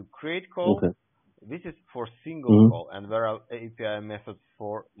 To create call, This is for single call, and there are API methods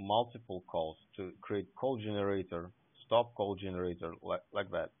for multiple calls to create call generator, stop call generator,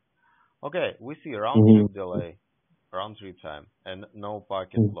 like that. Okay, we see round trip delay, round trip time, and no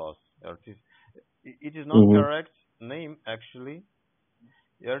packet loss. It is not correct name actually.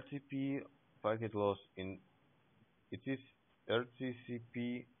 RTP packet loss it is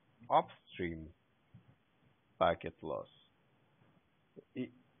RTCP upstream packet loss.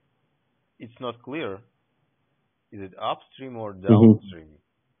 It's not clear. Is it upstream or downstream?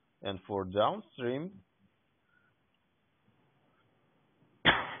 And for downstream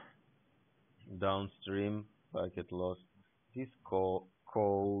packet loss is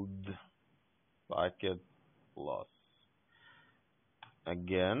called packet loss.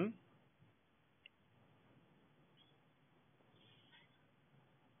 Again,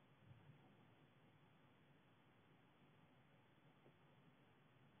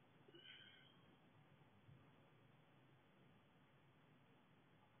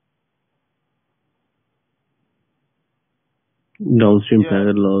 downstream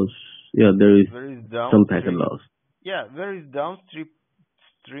packet loss. Yeah, there is some packet loss. Yeah, there is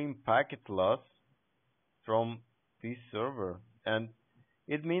downstream packet loss from this server, and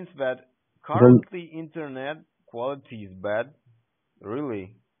it means that currently internet quality is bad.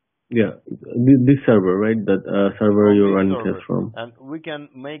 Really? Yeah, this server, right? That server you're running test from. And we can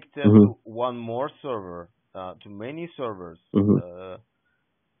make test to one more server, to many servers.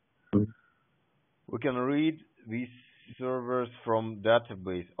 We can read these servers from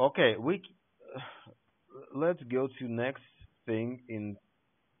database. Okay, let's go to next thing in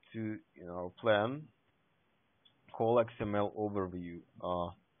our plan. CallXML overview.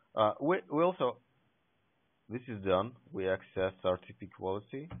 We also, this is done. We access RTP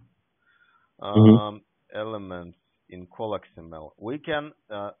quality elements in CallXML. We can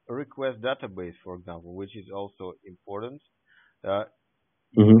request database, for example, which is also important.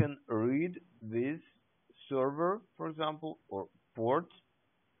 You can read this server, for example, or port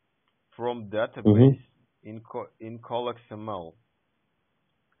from database in CallXML.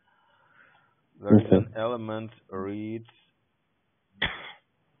 There's an element read,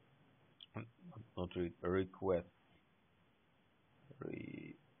 not read, request.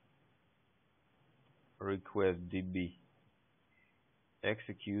 Request DB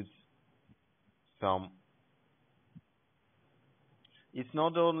executes some. It's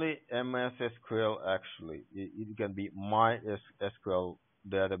not only MS SQL actually. It can be MySQL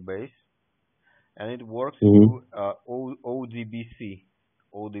database, and it works through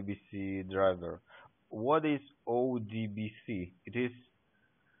ODBC driver. What is ODBC? It is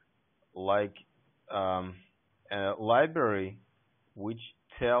like a library which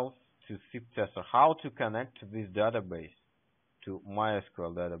tells to SIP tester how to connect to this database, to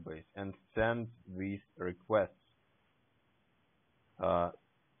MySQL database, and send these requests.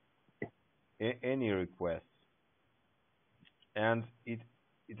 Any requests, and it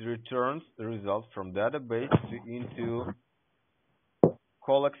returns the results from database into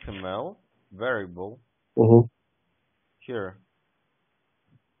CallXML variable here.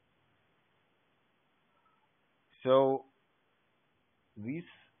 So this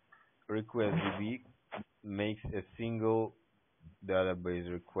request DB makes a single database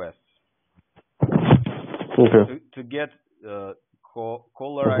request. To get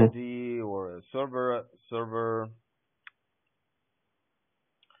caller ID or a server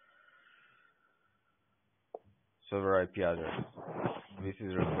IP address. This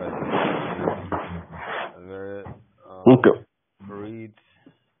is requested. Read.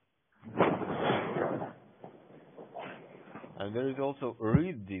 And there is also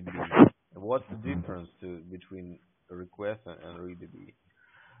read DB. What's the difference between request and read DB?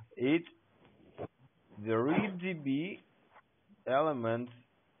 The read DB element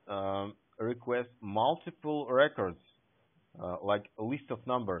requests multiple records, like a list of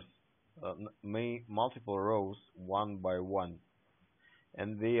numbers, multiple rows, one by one,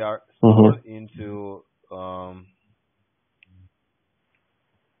 and they are stored into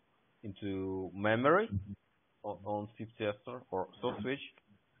memory on SIP tester or source switch,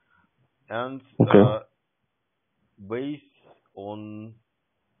 and based on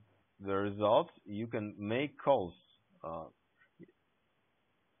the results, you can make calls.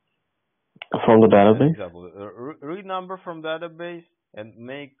 From the database? Example, read number from database and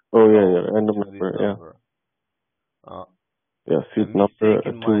make random number, SIP number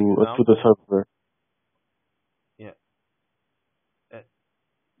to the server.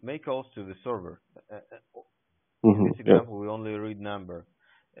 Make calls to the server. In this example, we only read number.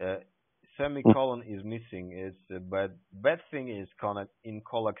 Semicolon is missing. It's a bad thing is in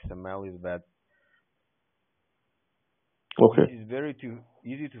CallXML is that Okay. It is very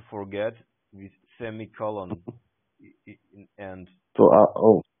easy to forget with semicolon in end.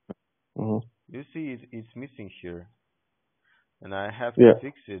 So you see it's missing here, and I have to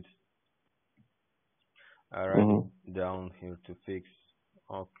fix it. I write it down here to fix.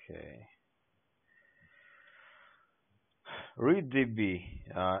 Okay. ReadDB,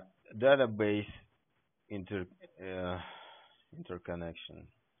 database interconnection.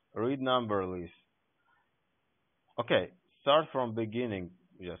 Read number list. Okay, start from beginning.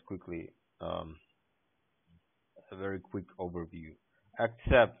 Just quickly, a very quick overview.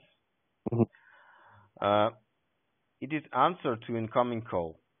 Accept. It is answer to incoming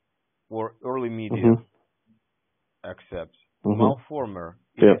call or early media. Accept. Malformer.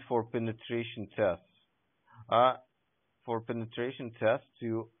 It is for penetration tests. For penetration tests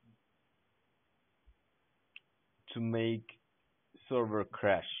to make server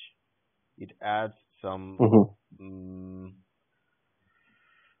crash. It adds some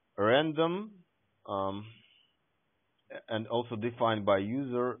random and also defined by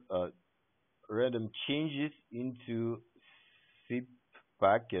user random changes into SIP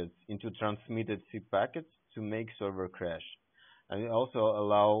packets, into transmitted SIP packets to make server crash. And it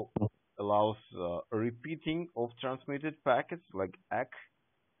also allows repeating of transmitted packets like ACK,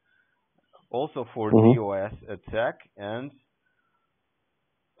 also for DOS attack, and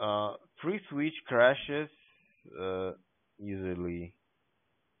free switch crashes easily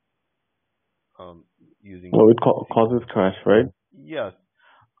using. Oh, it causes crash, right? Yes.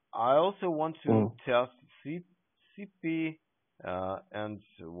 I also want to test CP and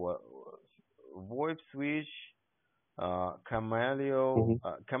VoIP switch. Camelio.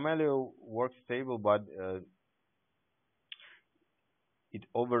 Camelio works stable, but it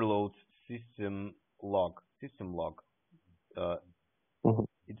overloads system log.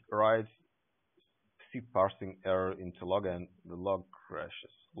 It writes C parsing error into log, and the log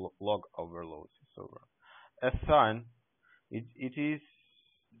crashes. Log overloads the server. Assign. It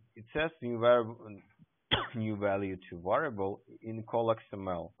sets new value to variable in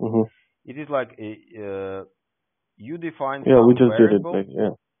CallXML. It is like a you define some variable,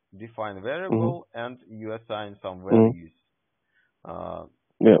 define variable, and you assign some values.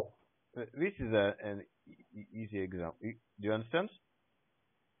 This is an easy example. Do you understand?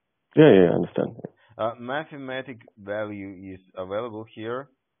 Yeah, I understand. Mathematic value is available here.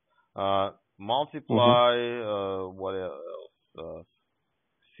 Multiply, what else?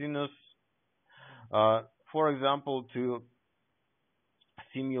 Sinus. For example, to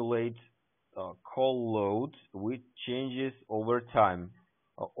simulate call load which changes over time,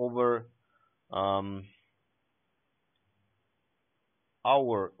 over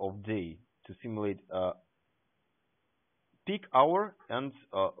hour of day, to simulate peak hour and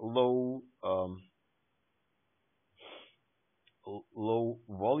low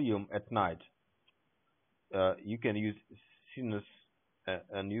volume at night. You can use sinus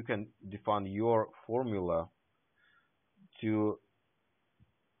and you can define your formula to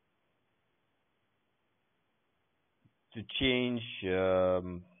change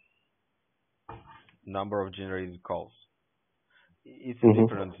number of generated calls. It's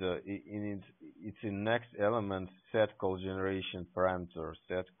different. It's in next element, set call generation parameter,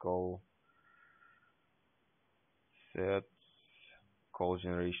 set call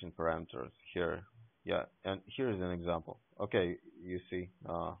generation parameters here. Yeah, and here is an example. Okay, you see,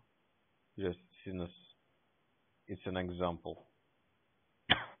 just sinus. It's an example,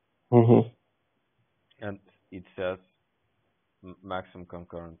 and it says maximum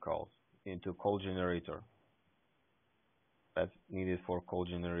concurrent calls into call generator. That's needed for call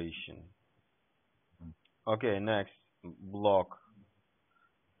generation. Okay, next, block.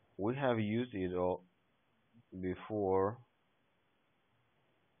 We have used it all before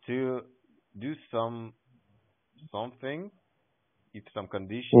to do something if some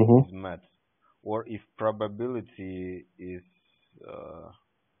condition is met, or if probability is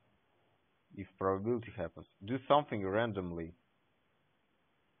if probability happens. Do something randomly.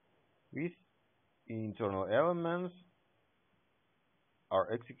 These internal elements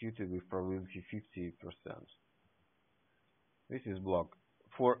are executed with probability 50%. This is block.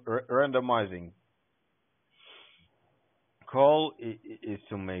 For randomizing, call is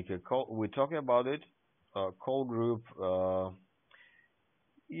to make a call. We're talking about it. Call group.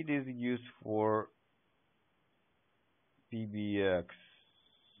 It is used for PBX.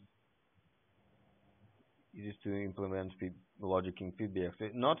 It is to implement logic in PBX.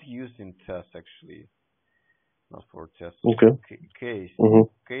 It's not used in tests actually. Not for tests. Okay. Case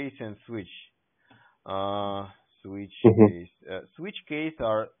and switch. Switch case. Switch case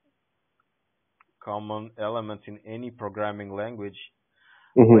are common element in any programming language.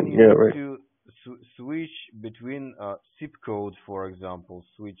 When you need to switch between zip code, for example,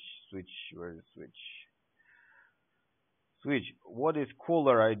 where is switch, what is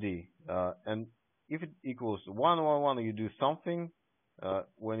caller ID? And if it equals 111, you do something.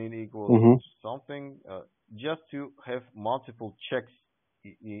 When it equals something, just to have multiple checks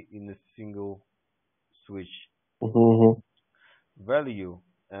in a single switch value.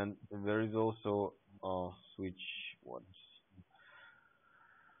 And there is also switch what?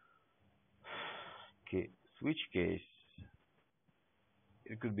 Okay, switch case.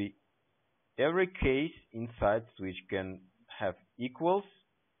 It could be every case inside switch can have equals,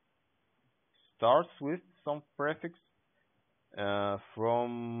 starts with some prefix.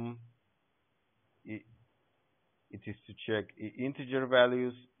 From it is to check integer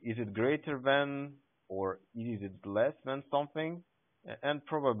values. Is it greater than or is it less than something? And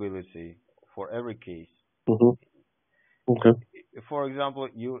probability for every case. Okay. For example,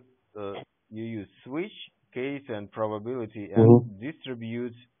 you use switch, case, and probability, and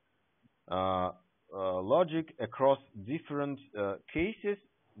distribute logic across different cases.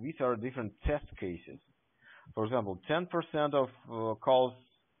 These are different test cases. For example, 10% of calls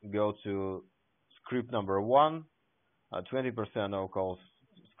go to script number 1, 20% of calls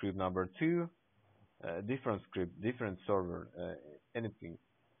script number 2, different script, different server, anything,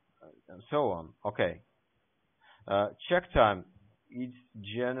 and so on. Okay. Check time is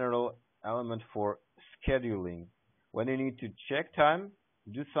general element for scheduling. When you need to check time,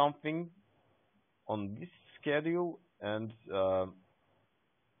 do something on this schedule and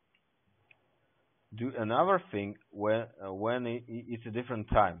do another thing when it's a different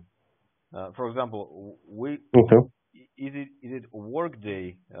time. For example, is it work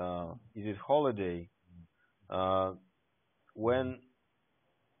day? Is it holiday? When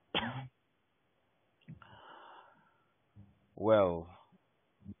well,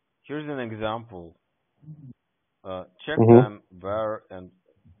 here's an example. Check time where and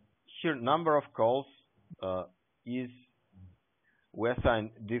here number of calls is we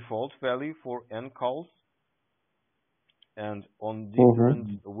assign default value for n calls, and on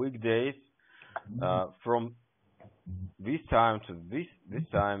different weekdays from this time to this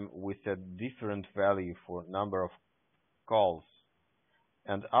time we set different value for number of calls,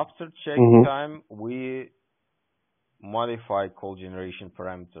 and after check time we modify call generation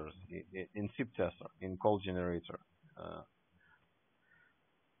parameters in SIP Tester, in call generator.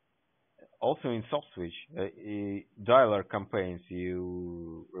 Also in soft switch, dialer campaigns,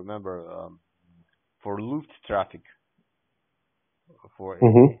 you remember, for looped traffic, for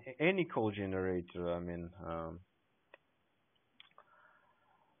any call generator, I mean.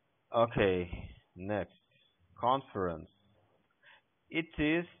 Okay, next, conference. It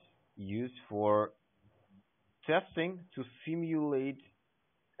is used for testing to simulate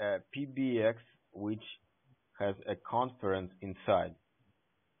a PBX which has a conference inside.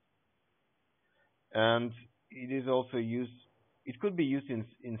 And it is also used, it could be used in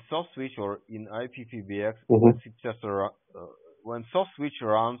soft switch or in IPPBX when soft switch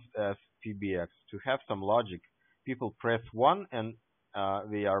runs as PBX to have some logic. People press 1 and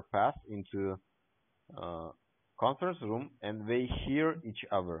they are passed into conference room and they hear each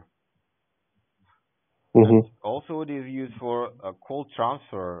other. And also it is used for call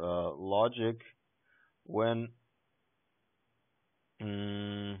transfer logic when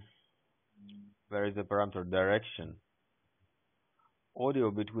there is a parameter direction, audio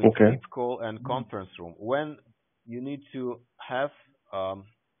between SIP call and conference room. When you need to have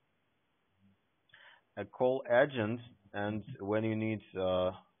a call agent and when you need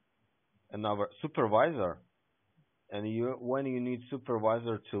another supervisor, and when you need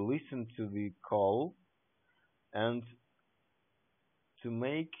supervisor to listen to the call and to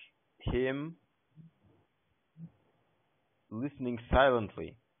make him listening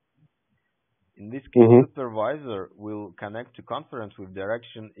silently. In this case, supervisor will connect to conference with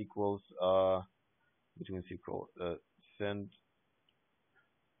direction equals between SIP call send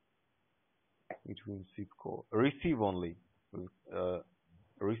between SIP call receive only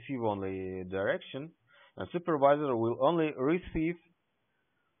direction, and supervisor will only receive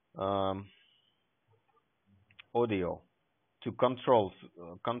audio to control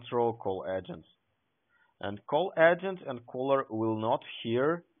call agents. And call agent and caller will not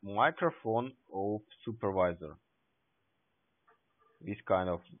hear microphone of supervisor. This kind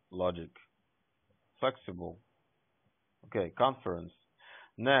of logic. Flexible. Okay, conference.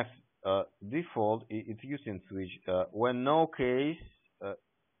 Next, default, it's used in switch. When no case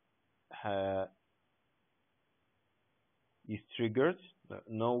is triggered,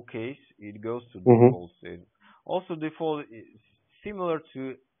 no case, it goes to default state. Also, default is similar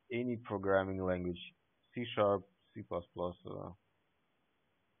to any programming language, C#, C++.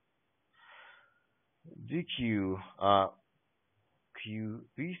 DQ, Q.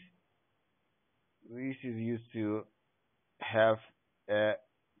 This is used to have a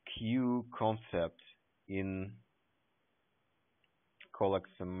queue concept in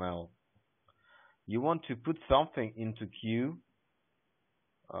CallXML. You want to put something into queue,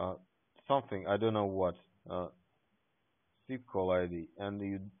 something, I don't know what, SIP call ID, and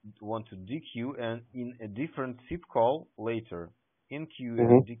you want to dequeue and in a different SIP call later, in queue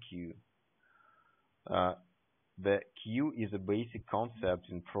and dequeue. The queue is a basic concept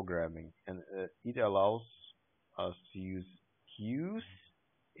in programming, and it allows us to use queues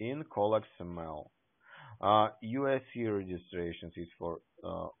in CallXML. USC registrations is for,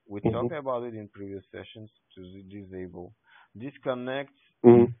 we talked about it in previous sessions, to disable. Disconnect,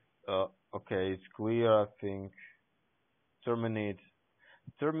 okay, it's clear, I think. Terminate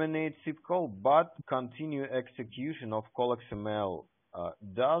SIP call, but continue execution of CallXML.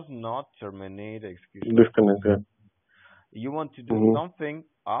 Does not terminate execution. Disconnect, yeah. You want to do something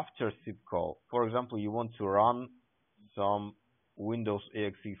after SIP call. For example, you want to run some Windows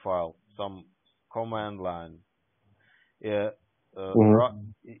exe file, some command line. It's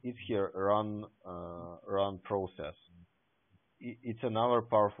here, run process. It's another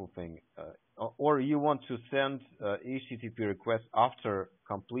powerful thing. Or you want to send HTTP request after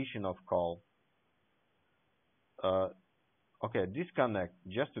completion of call. Okay, disconnect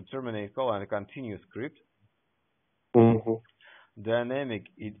just to terminate call and continue script. Dynamic,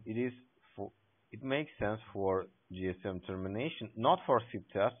 it makes sense for GSM termination, not for SIP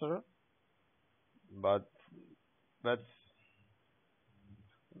tester, but that's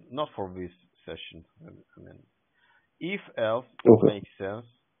not for this session. I mean, if else makes sense.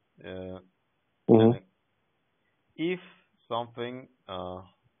 If something,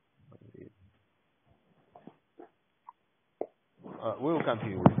 we will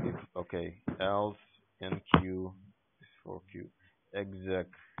continue with it. Okay, else NQ is for Q. Exec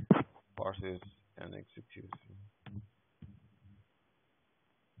parses and executes.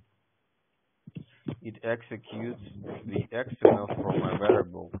 It executes the XML from a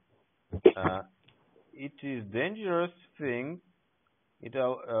variable. It is dangerous thing. It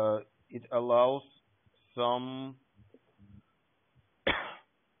allows some.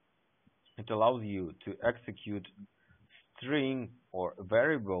 It allows you to execute string or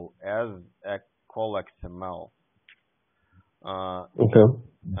variable as a CallXML.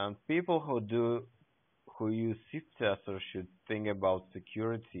 And people who use SIP tester should think about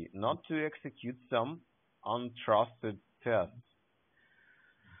security, not to execute some untrusted tests.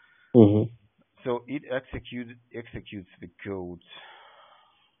 So it executes the code.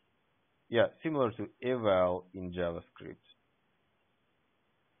 Yeah, similar to eval in JavaScript.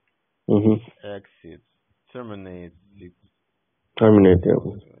 Exit, terminate,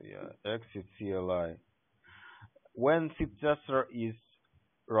 exit CLI. When SIP tester is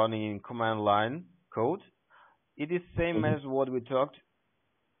running in command line code, it is same as what we talked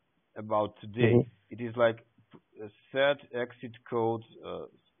about today. It is like set exit code,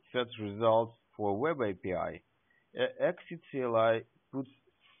 set results for web API. Exit CLI puts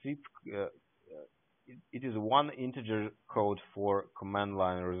SIP. It is one integer code for command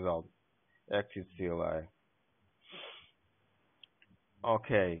line result. Exit CLI.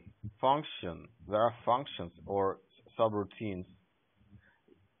 Okay, function. There are functions or subroutines.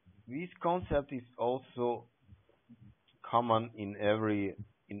 This concept is also common in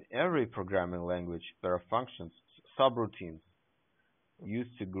every programming language. There are functions, subroutines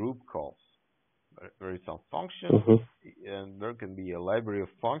used to group calls. There is some functions, and there can be a library of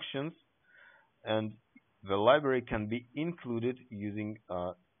functions, and the library can be included using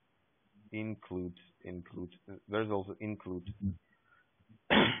include. There's also include.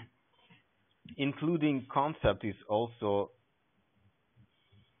 Including concept is also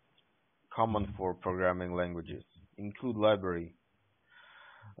common for programming languages. Include library.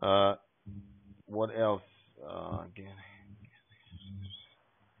 What else?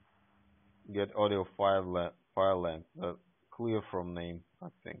 Get audio file length. Clear from name, I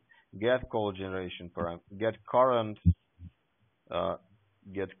think. Get call generation parameter. Get current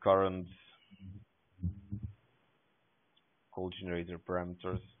call generator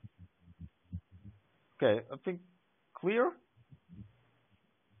parameters. Okay, I think clear?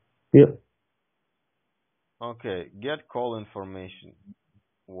 Yeah. Okay, get call information.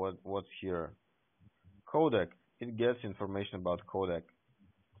 What's here? Codec. It gets information about codec.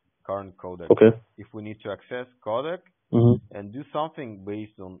 Current codec. Okay. If we need to access codec, and do something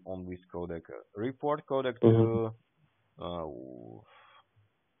based on this codec. Report codec to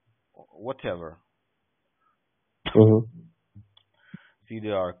whatever.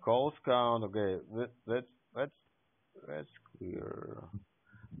 CDR calls count. Okay, that's clear.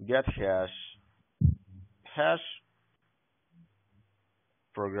 Get hash.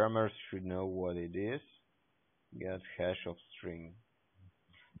 Programmers should know what it is. Get hash of string.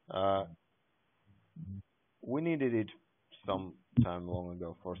 We needed it some time long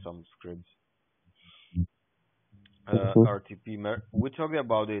ago for some scripts. RTP. We're talking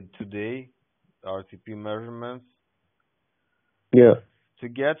about it today. RTP measurements. Yeah. To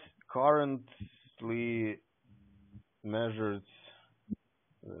get currently measured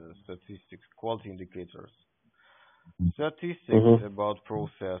statistics, quality indicators. Statistics about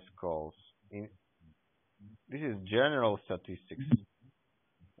process calls. This is general statistics.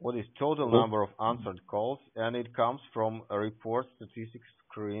 What is total number of answered calls, and it comes from a report statistics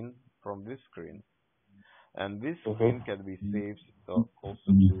screen from this screen. And this screen can be saved also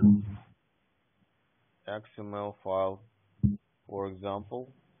to XML file, for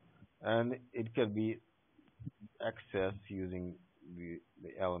example, and it can be accessed using the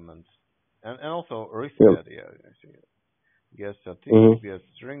elements. And also reset, I see it. Get statistics, get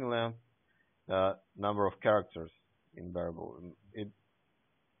string length, number of characters in variable. I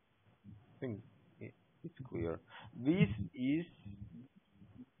think it's clear. This is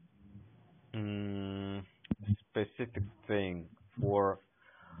specific thing for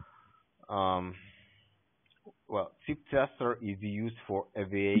SIP Tester is used for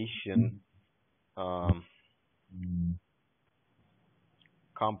aviation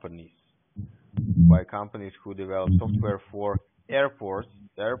companies, by companies who develop software for airports,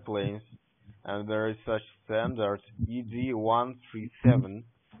 airplanes, and there is such standard ED137.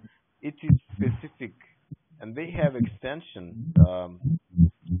 It is specific, and they have extension,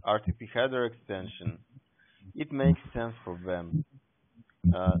 RTP header extension. It makes sense for them.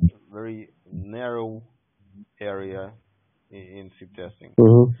 Very narrow area in SIP testing.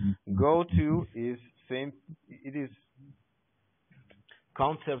 Go-to is same. It is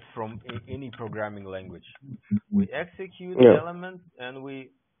concept from any programming language. We execute the element and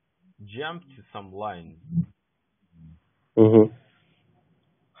we jump to some line.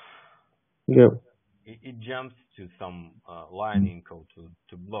 It jumps to some line in code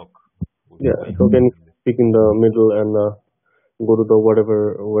to block. So can you pick in the middle and go to the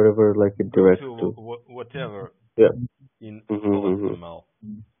wherever like it directs to whatever. In CallXML.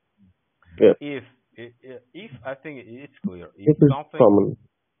 If I think it's clear. If something common.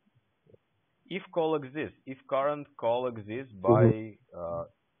 If call exists, if current call exists by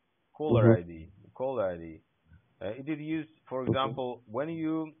caller ID, it is used. For example, when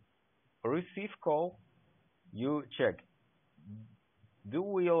you receive call, you check. Do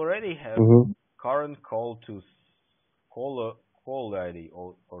we already have current call to call ID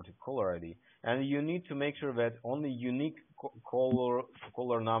or to caller ID? And you need to make sure that only unique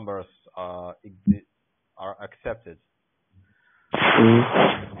caller numbers are accepted.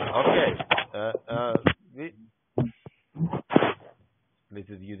 Okay. This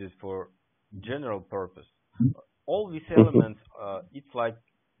is used for general purpose. All these elements, it's like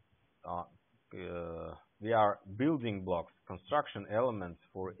they are building blocks, construction elements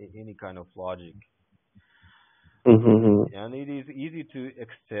for any kind of logic. And it is easy to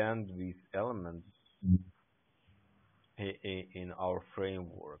extend these elements in our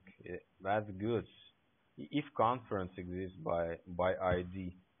framework. That's good. If conference exists by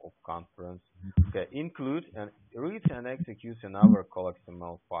ID of conference, include and read and execute another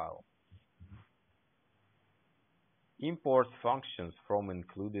CallXML file. Import functions from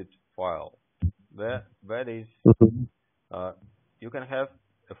included file. That is, you can have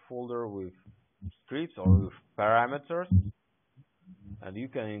a folder with scripts or with parameters, and you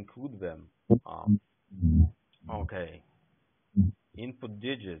can include them. Input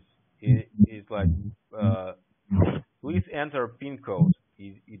digits is like please enter pin code.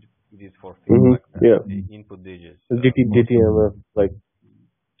 It is for things like that. The input digits. DTMF like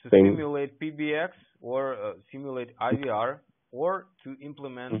to simulate PBX or simulate IVR or to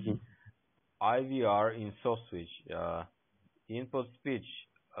implement IVR in SoSwitch. Input speech.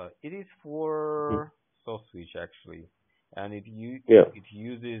 It is for SoSwitch actually, and it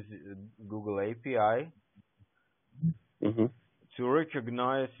uses Google API to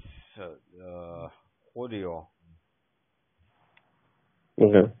recognize audio.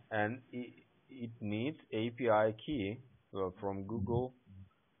 And it needs API key from Google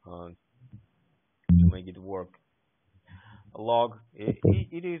to make it work. Log.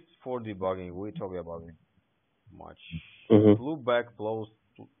 It is for debugging. We're talking about it. much. Loopback flows,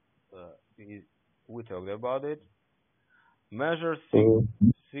 we talked about it. Measure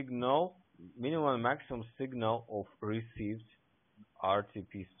signal, minimum and maximum signal of received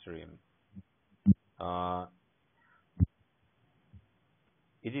RTP stream.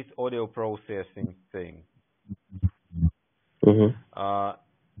 It is audio processing thing.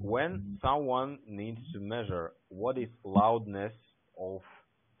 When someone needs to measure what is loudness of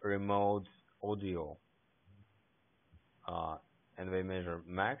remote audio, and they measure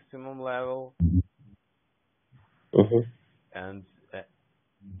maximum level, and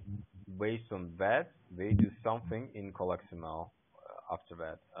based on that, they do something in CallXML after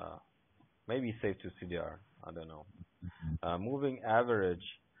that. Maybe save to CDR, I don't know. Moving average.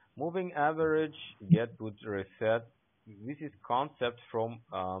 Moving average get put reset. This is concept from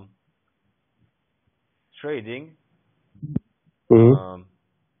trading. Do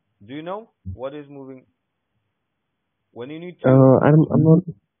you know what is moving? When you need to, I'm not.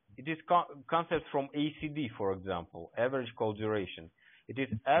 It is concept from ACD, for example, average call duration. It is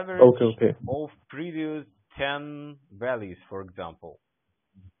average of previous 10 values, for example.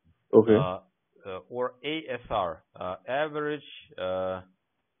 Or ASR, average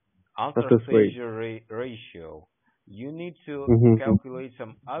answer failure ratio. You need to calculate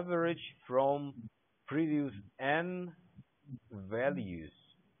some average from previous n values,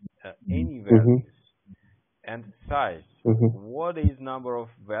 any values, and size. What is number of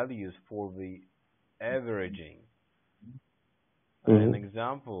values for the averaging? An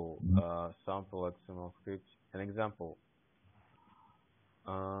example, sample XML script. An example.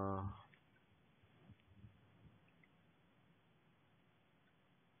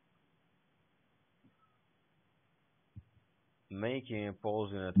 Making a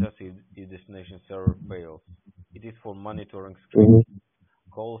pause in a test if destination server fails. It is for monitoring script.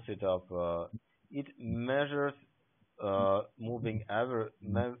 Call setup. It measures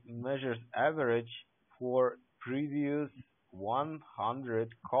measures average for previous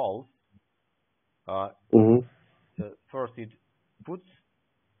 100 calls. First, it puts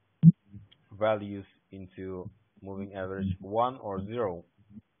values into moving average 1 or 0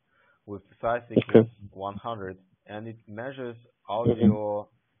 with size equals 100, and it measures audio.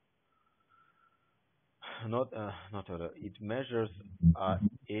 Not audio. It measures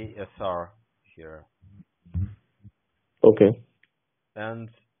ASR here. And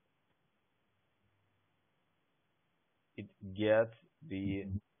it gets the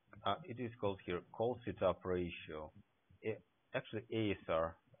it is called here call setup ratio. Actually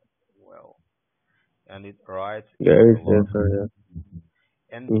ASR. Well, and it writes ASR,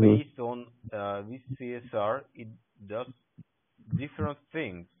 and based on this CSR, it does different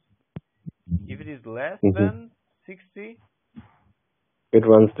things. If it is less than 60, it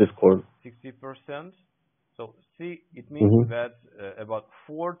runs this code. 60%. So see, it means that about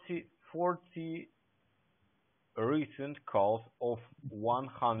 40 recent calls of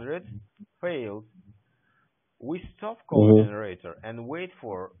 100 failed. We stop call generator and wait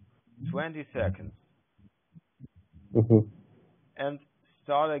for 20 seconds and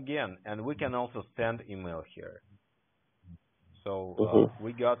start again. And we can also send email here. So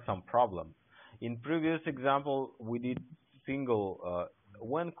we got some problem. In previous example, we did single.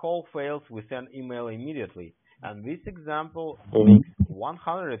 When call fails, we send email immediately. And this example makes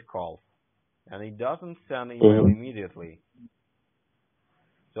 100 calls, and it doesn't send email immediately.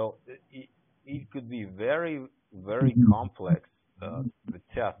 So it could be very, very complex, the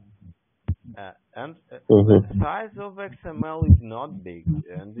test. And the size of XML is not big,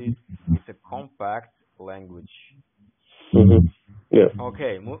 and it's a compact language.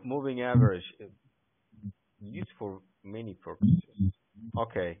 Okay, moving average, used for many purposes.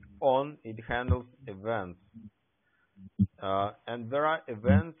 Okay, on, it handles events. And there are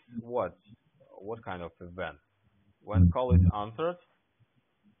events, what kind of events? When call is answered,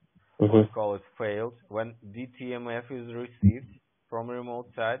 when call is failed, when DTMF is received from remote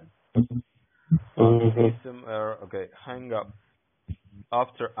side, system error, hang up.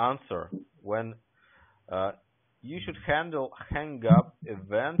 After answer, when you should handle hang up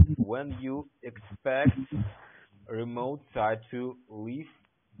event when you expect remote side to leave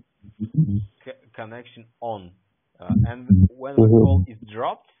connection on, and when the call is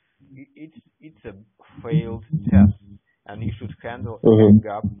dropped, it's a failed test, and you should handle hang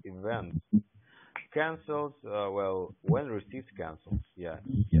up event. Cancels, well, when received cancels,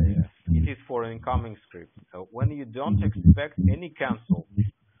 it is for incoming script. When you don't expect any cancel, you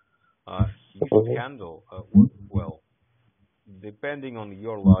should handle, well, depending on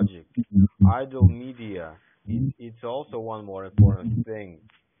your logic. Idle media, it's also one more important thing.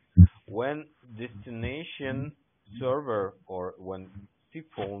 When destination server or when SIP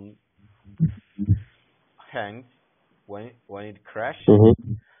phone hangs, when it crashes,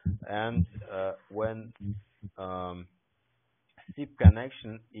 and when SIP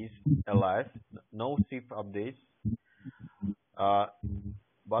connection is alive, no SIP updates,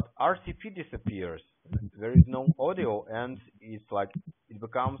 but RCP disappears. There is no audio, and it's like it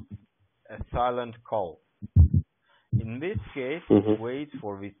becomes a silent call. In this case, wait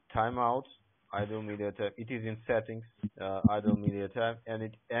for this timeout, idle media time. It is in settings, idle media time, and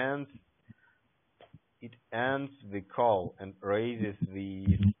it ends the call and raises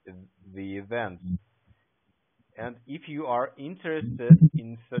the event. And if you are interested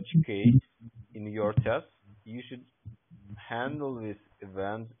in such case in your test, you should handle this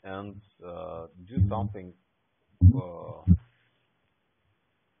event and do something,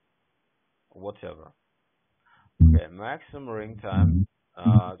 whatever. Okay, maximum ring time,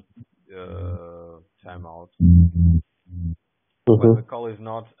 timeout. When the call is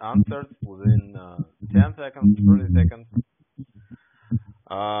not answered within 10 seconds, 30 seconds.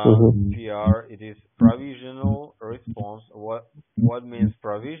 PR, it is provisional response. What means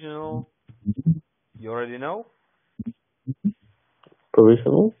provisional? You already know?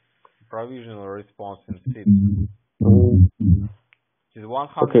 Provisional? Provisional response in SIP. It is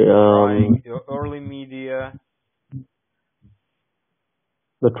 100 trying, early media.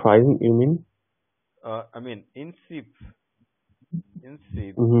 The trying, you mean? I mean, in SIP, in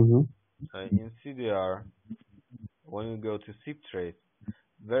CDR, when you go to SIP trace,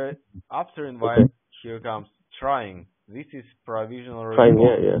 after invite, here comes trying. This is provisional response.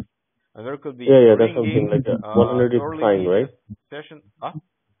 Trying, yeah. And there could be that's something like 100 is trying, right? Session.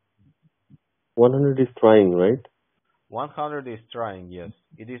 100 is trying, right? 100 is trying, yes.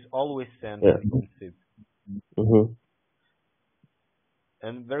 It is always sent in SIP.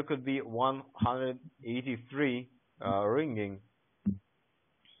 And there could be 183 ringing.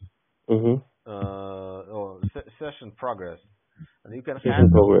 Session progress. And you can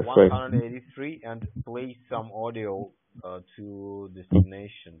handle 183 and play some audio to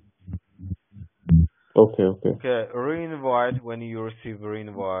destination. Okay. Reinvite, when you receive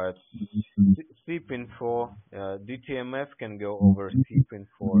reinvite. SIP info, DTMF can go over SIP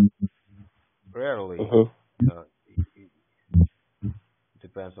info. Rarely. It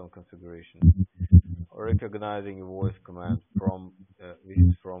depends on configuration. Recognizing a voice command from this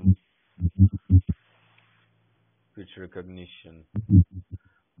is from speech recognition.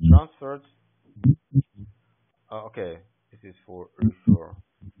 Transferred. Okay, this is for refer.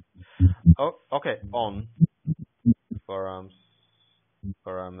 Okay, on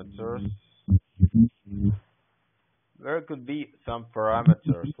parameters. There could be some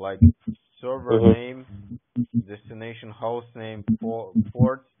parameters like server name, destination host name,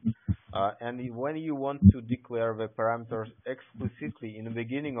 port, and when you want to declare the parameters explicitly in the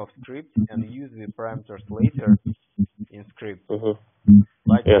beginning of script and use the parameters later in script,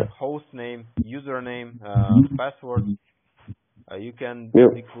 like host name, username, password, you can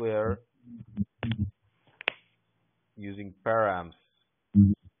declare using params.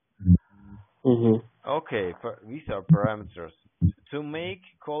 Okay, these are parameters. To make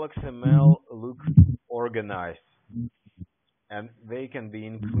CallXML look organized, and they can be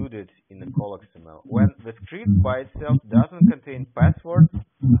included in the CallXML. When the script by itself doesn't contain password,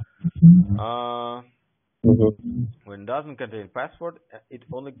 when it doesn't contain password, it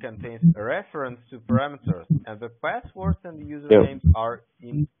only contains a reference to parameters, and the passwords and the usernames are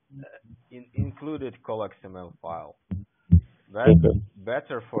in included CallXML file. That's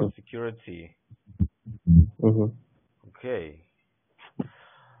better for security.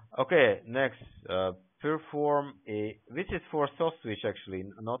 Okay, next, perform a. This is for soft switch actually,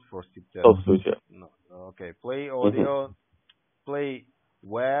 not for SIP test. Soft switch, No. Okay, play audio, play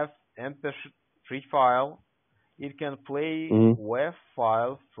WAV MP3 file. It can play WAV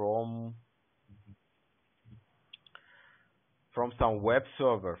file from some web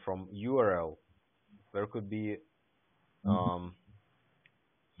server, from URL. There could be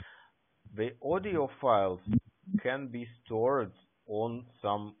the audio files can be stored on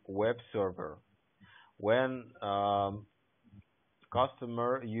some web server. When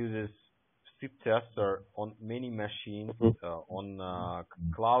customer uses SIP tester on many machines, on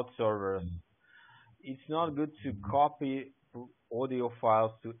cloud servers, it's not good to copy audio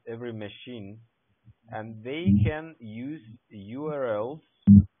files to every machine, and they can use URLs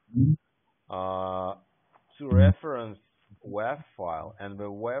to reference WAV file, and the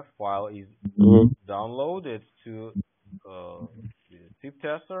WAV file is downloaded to SIP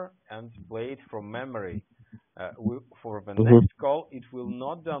tester and played from memory. For the next call, it will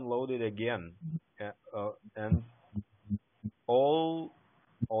not download it again, and all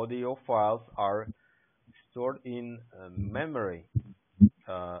audio files are stored in memory,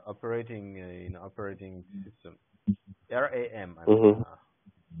 operating system, RAM.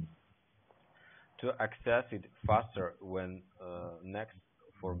 To access it faster when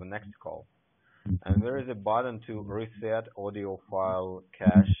for the next call. And there is a button to reset audio file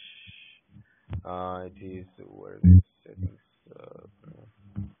cache. It is where the settings.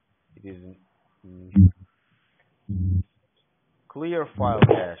 It is clear file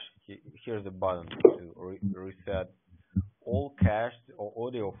cache. Here's the button to reset all cached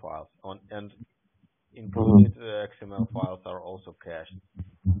audio files and included XML files are also cached.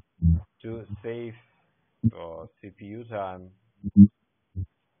 To save CPU time,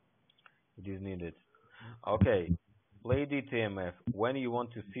 it is needed. Okay, play DTMF when you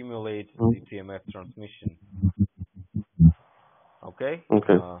want to simulate DTMF transmission. Okay?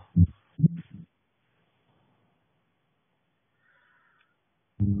 Okay.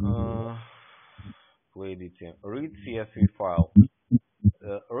 Play DTMF. Read CSV file.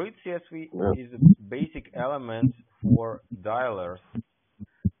 Read CSV is a basic element for dialers.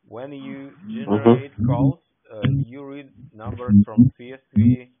 When you generate calls, you read numbers from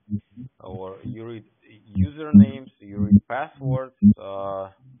CSV, or you read usernames, you read passwords.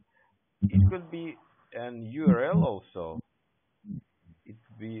 It could be an URL also. It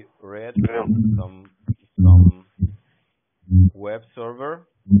could be read from some web server,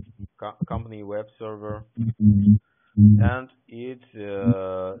 company web server, and it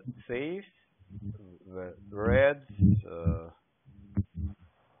saves the read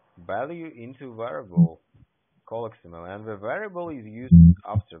value into variable CallXML, and the variable is used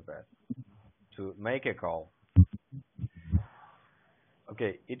after that to make a call.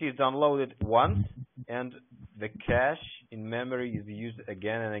 Okay, it is downloaded once, and the cache in memory is used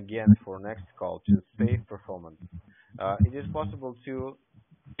again and again for next call to save performance. It is possible to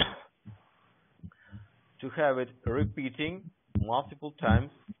have it repeating multiple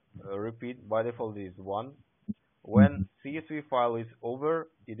times. Repeat by default is 1. When CSV file is over,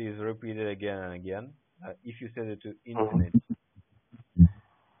 it is repeated again and again. If you set it to infinite.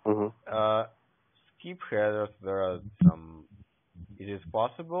 Skip headers, there are some. It is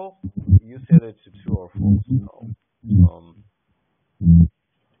possible. You set it to true or false.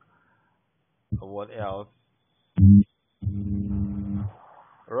 So, what else?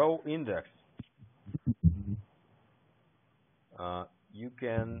 Row index. You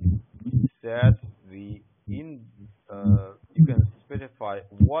can set the you can specify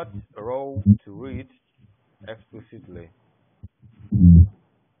what row to read explicitly.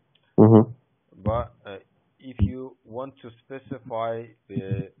 But if you want to specify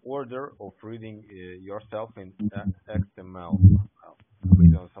the order of reading yourself in XML,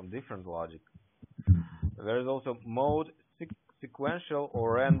 based on some different logic. There is also mode, sequential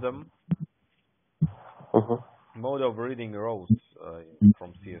or random mode of reading rows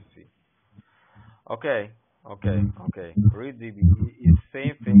from CSV. Okay. ReadDB is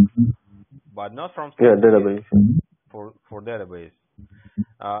same thing, but not from CSV. Database. For database.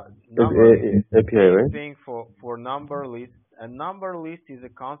 API, right? Thing for number list. A number list is a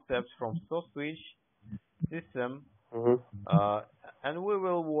concept from SoSwitch system, and we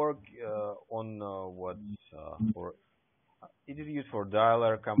will work on what for. It is used for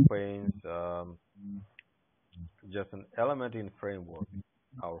dialer campaigns. Just an element in framework,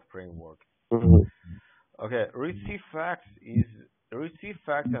 our framework. Okay, receive facts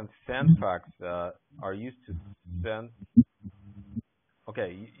and send facts are used to send.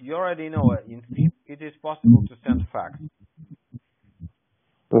 Okay, you already know in SIP it is possible to send facts.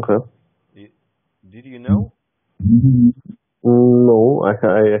 Okay. Did you know? No, I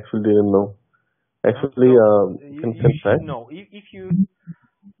actually didn't know. Actually, you can send facts. No, if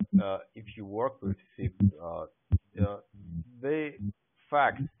you work with SIP, the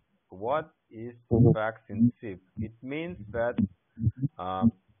facts. What is facts in SIP? It means that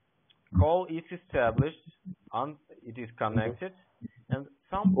call is established, it is connected, and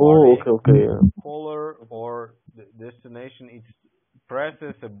some caller or the destination it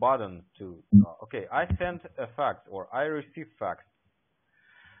presses a button to okay, I sent a fact or I received facts.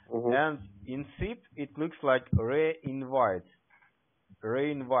 And in SIP it looks like re-invite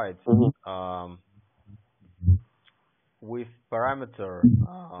with parameter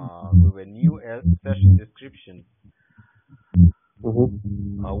with a new session description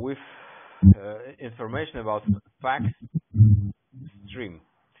with information about fax stream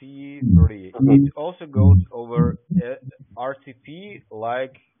T38. It also goes over RTP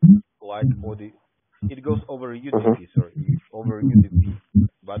like OD. It goes over UDP, over UDP,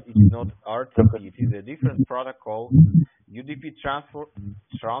 but it is not RTP. It is a different protocol UDP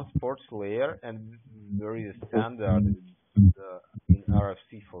transport layer, and there is a standard in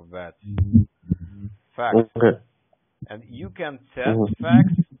RFC for that. Fax. Okay. And you can test fax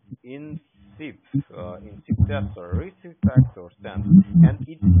in SIP Tester, receive fax or send, and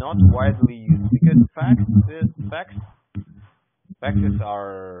it's not widely used because faxes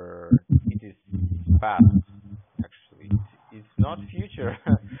are past. Actually, it's not future.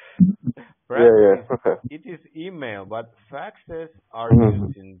 Okay. It is email, but faxes are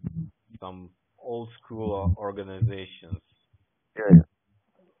used in some old school organizations. Yeah.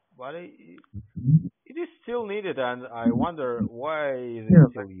 But it is still needed, and I wonder why is it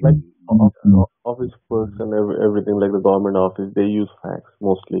still used. Like office works and everything, like the government office, they use fax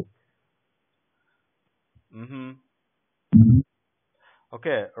mostly.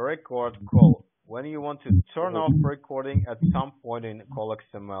 Okay, record call. When you want to turn off recording at some point in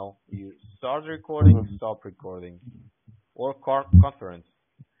CallXML, you start recording, stop recording, or conference.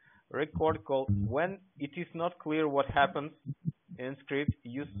 Record call. When it is not clear what happens in script,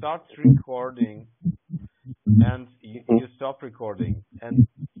 you start recording and you stop recording, and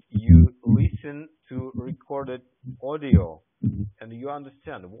you listen to recorded audio, and you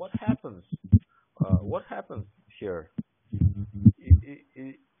understand what happens. What happens here?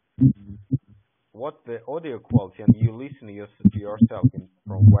 What the audio quality, and you listen to yourself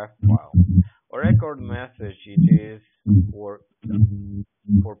from WAV file. A record message, it is for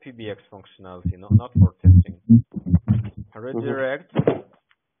PBX functionality, not for testing. Redirect,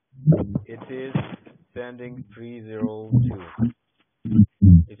 it is sending 302.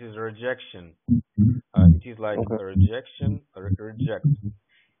 It is rejection. It is like a rejection, reject.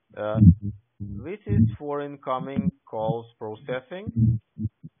 This is for incoming calls processing.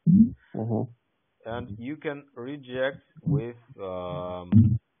 And you can reject with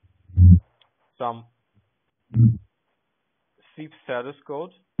some SIP status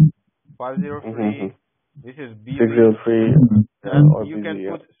code 503. This is BB. 603. And you can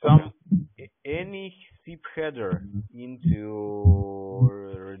put any SIP header into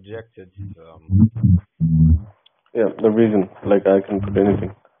rejected. The reason, like I can put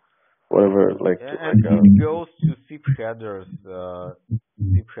anything, whatever, like. And it goes to SIP headers.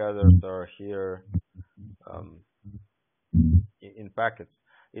 SIP headers are here in packets.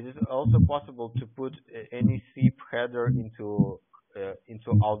 It is also possible to put any SIP header into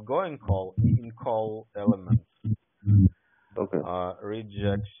outgoing call in call elements. Okay.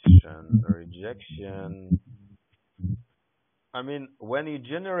 Rejection. I mean, when you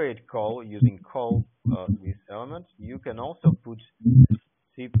generate call using call with elements, you can also put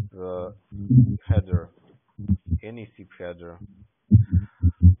SIP header, any SIP header.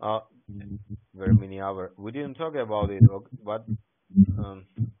 Very many other. We didn't talk about it, but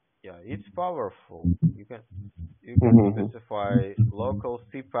it's powerful. You can specify local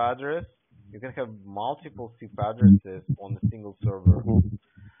SIP address. You can have multiple SIP addresses on a single server,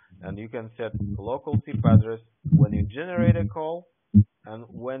 and you can set local SIP address when you generate a call and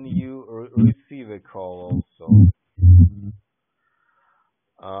when you receive a call also.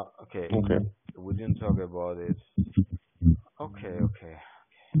 Okay. We didn't talk about it. Okay.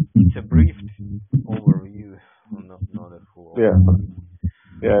 It's a brief overview, not a full. Yeah,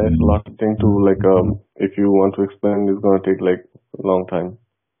 it's a lot of things to, like, if you want to explain, it's gonna take like a long time.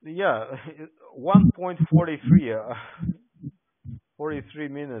 Yeah, 1.43, 43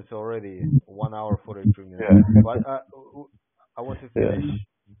 minutes already, 1 hour 43 minutes. Yeah. But I want to finish.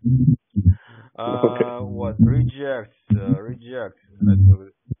 What reject?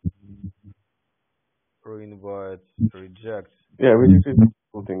 Reinvite, reject. Yeah, reject is the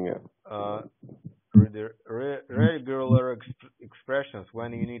cool thing. Yeah. Regular expressions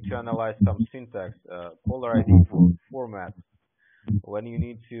when you need to analyze some syntax, caller ID format. When you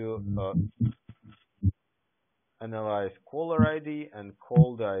need to analyze caller ID and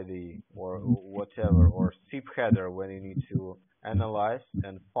called ID or whatever, or SIP header when you need to analyze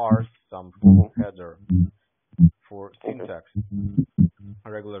and parse some header for syntax,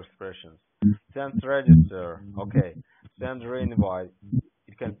 regular expressions. Send register, send reinvite.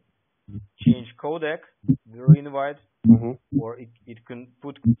 It can change codec, the reinvite, or it can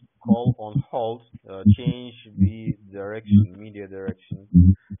put call on hold, change the direction, media direction,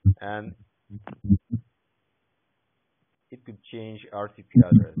 and it could change RTP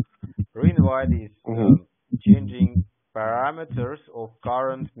address. Reinvite is changing parameters of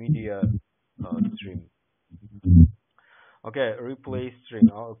current media stream. Replace string.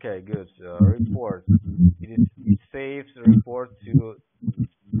 Good. Report. It saves report to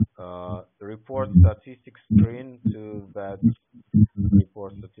report statistics screen to that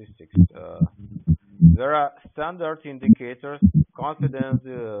report statistics. There are standard indicators, confidence,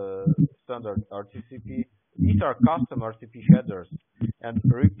 standard RTCP. These are custom RTP headers, and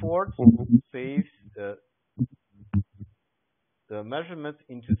report saves the measurements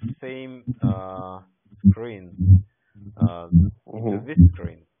into the same screen, into this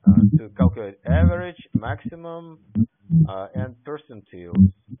screen, to calculate average, maximum, and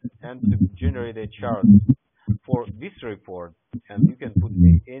percentiles, and to generate a chart for this report. And you can put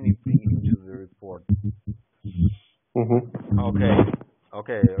anything into the report.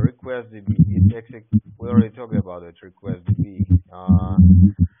 Okay, request DB. We already talked about it. Request DB.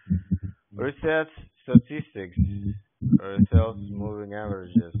 Reset statistics. Resets moving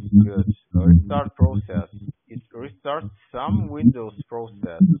averages. Good. Restart process. It restarts some Windows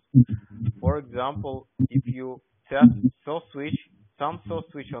process. For example, if you test source switch, some source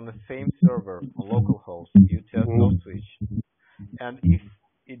switch on the same server on localhost, you test source switch, and if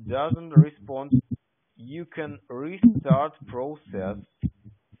it doesn't respond, you can restart process.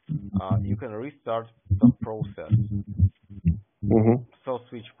 You can restart some process, source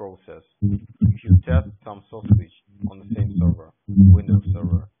switch process. If you test some source switch on the same server, Windows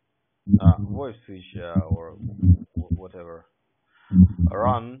server, voice switch or whatever,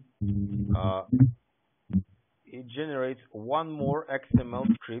 run. It generates one more XML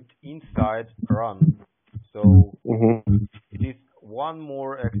script inside run. So it is one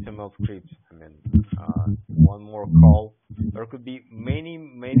more XML script. I mean, one more call. There could be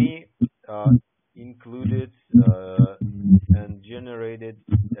many included and generated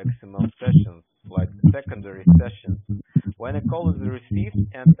XML sessions, like secondary sessions. When a call is received,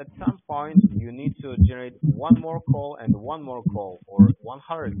 and at some point you need to generate one more call and one more call, or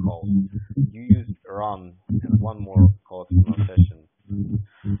 100 calls, you use run and one more call XML session.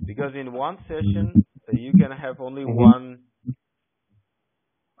 Because in one session you can have only one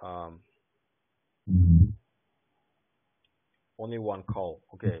call.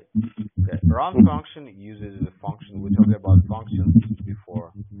 Okay. Run function uses the function. We talked about functions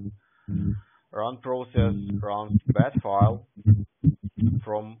before. Run process runs bat file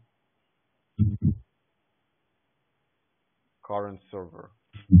from current server.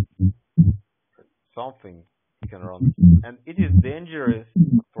 Something you can run, and it is dangerous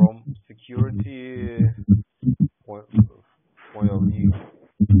from security point of view.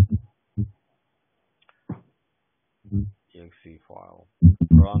 exe file,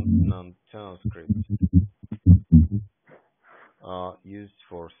 run non-tunnel script, used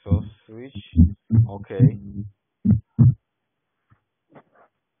for source switch. Okay.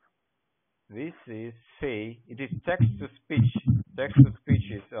 This is it is text to speech. Text to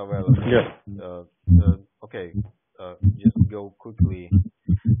speech is available. Yeah. Okay. Just go quickly.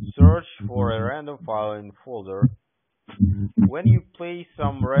 Search for a random file in folder. When you play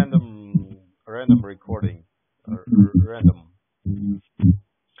some random recording, random,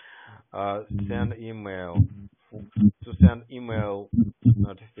 send email to send email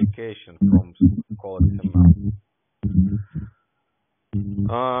notification from CallXML.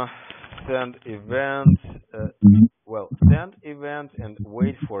 Send event. Send event and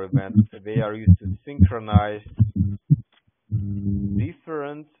wait for event. They are used to synchronize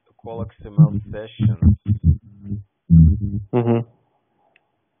different CallXML sessions.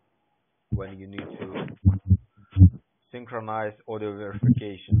 When you need to synchronize audio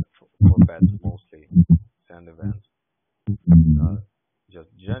verification for that, mostly send event. Just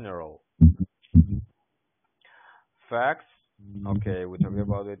general facts. Okay, we're talking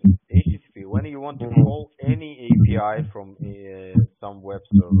about it. HTTP. When you want to call any API from some web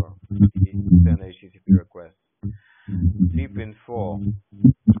server, send HTTP request. SIP info.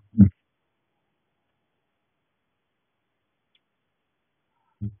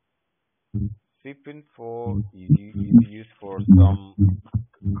 SIP info is used for some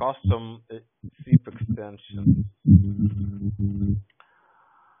custom SIP extensions.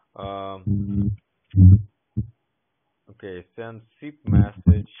 Okay, send SIP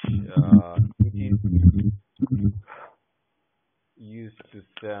message. It is used to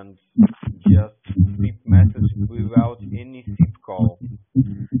send just SIP message without any SIP call.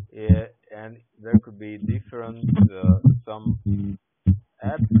 And there could be different, some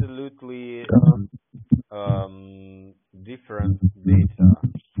absolutely different data.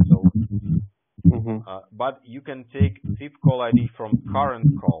 So, but you can take SIP call ID from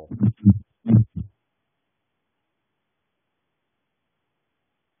current call.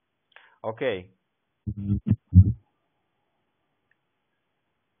 Okay.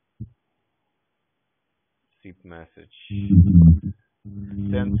 SIP message.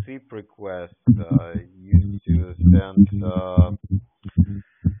 Send SIP request. Used to send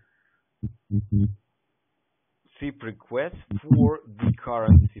SIP request for the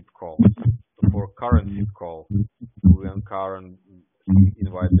current SIP call. For current SIP call, we on current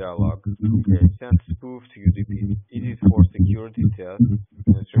invite dialog. Okay, send spoof to UDP. It is for security test,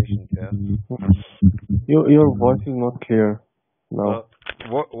 administration test. Your voice is not clear now.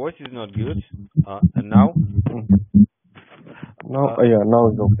 Voice is not good. And now? Now, yeah, now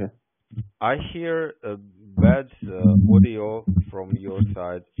it's okay. I hear bad audio from your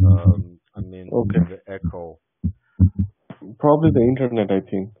side. I mean, okay. The echo. Probably the internet, I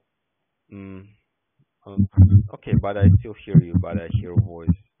think. Okay, but I still hear you, but I hear voice.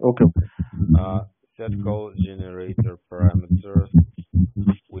 Okay. Set call generator parameters.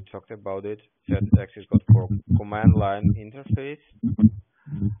 We talked about it. Set access code for command line interface.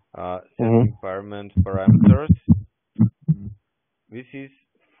 Set environment parameters. This is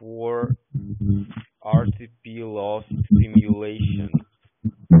for RTP loss simulation.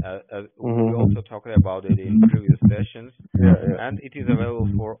 We also talked about it in previous sessions, and it is available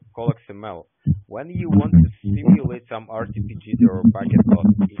for CallXML. When you want to simulate some RTP jitter or packet loss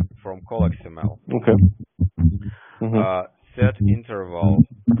from CallXML, set interval.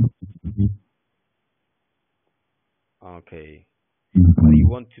 Okay. You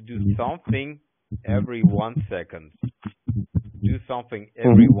want to do something every 1 second. Do something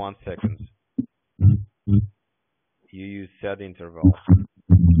every 1 second. You use set interval.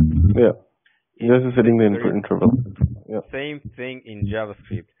 Yeah. This is setting the interval. Yeah. Same thing in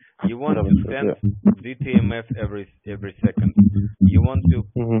JavaScript. You want to send DTMF every second. You want to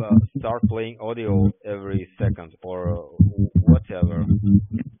start playing audio every second or whatever.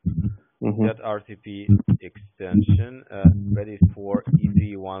 That RTP extension that is for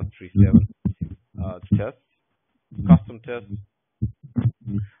EZ137 tests, custom tests.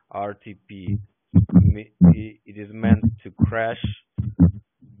 RTP. It is meant to crash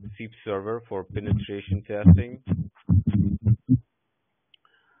SIP server for penetration testing.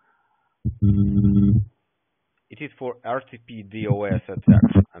 It is for RTP DOS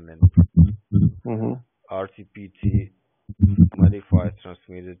attack. I mean, RTPT modifies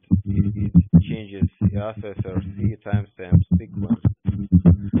transmitted. It changes SSRC timestamp sequence.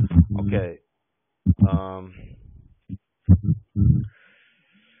 Okay.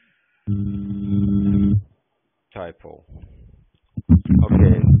 Typo.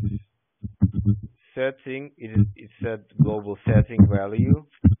 Okay. Setting. It set global setting value.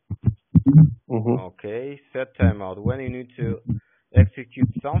 Okay. Set timeout. When you need to execute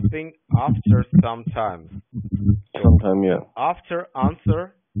something after some time. Sometime, yeah. After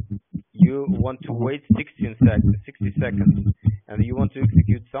answer, you want to wait 60 seconds, and you want to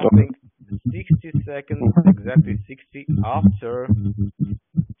execute something 60 seconds, exactly 60 after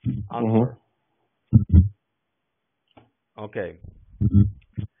answer. Okay.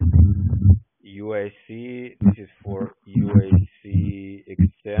 UAC. This is for UAC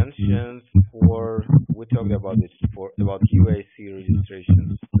extensions. We talked about this about UAC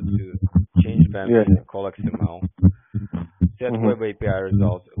registrations to change them in CallXML. Set web API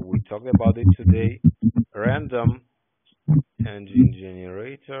results. We talked about it today. Random engine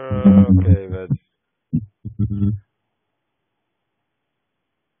generator. Okay, that's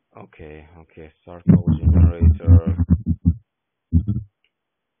okay. Start call generator.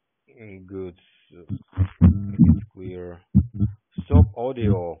 Good. It's clear. Stop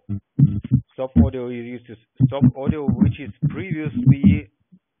audio. Stop audio is used to stop audio which is previously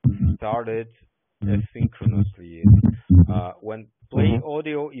started asynchronously. When play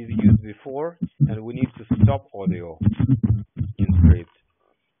audio is used before, and we need to stop audio in script.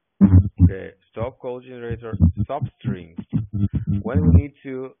 Okay, stop call generator, stop string. When we need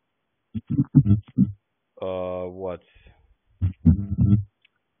to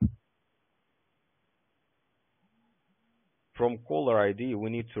from caller ID, we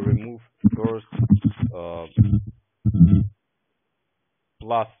need to remove first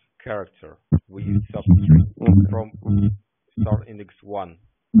plus character. We use substring from start index 1,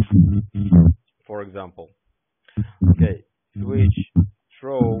 for example. Okay, switch,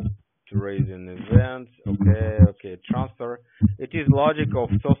 throw to raise an event. Okay, transfer. It is logic of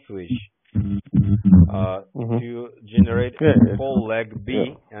switch to generate call leg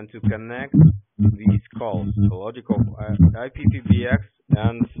B and to connect these calls. The logic of IPPBX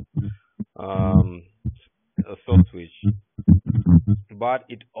and switch. But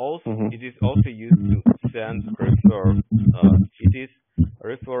it is also used to send refer. It is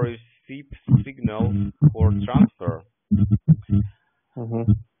refer SIP signal for transfer.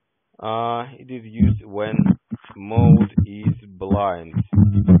 It is used when mode is blind.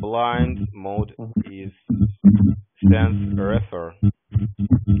 Blind mode is send refer.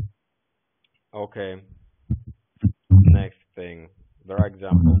 Okay. thing. There are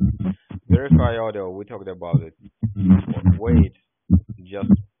examples. Verify audio, we talked about it. Wait, just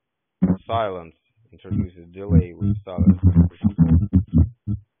silence introduces delay with silence.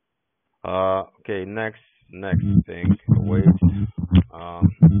 Okay, next thing. Wait.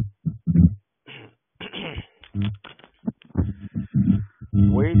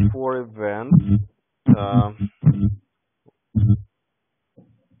 Wait for events.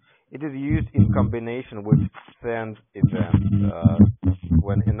 It is used in combination with send event.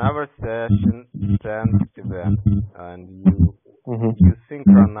 When another session sends event and you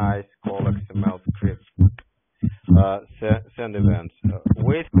synchronize CallXML script, send events.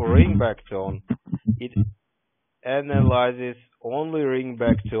 Wait for ringback tone. It analyzes only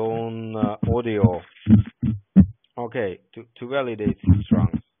ringback tone audio. Okay, to validate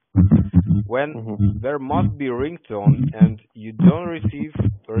strings. When there must be ringtone and you don't receive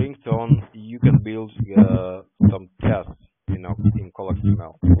ringtone, you can build some tests in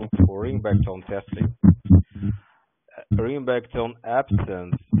CallXML for ringback tone testing. Ringback tone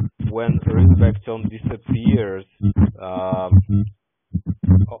absence. When ringback tone disappears,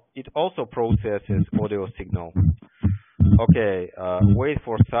 it also processes audio signal. Okay, wait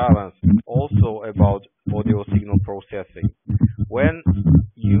for silence. Also about audio signal processing. When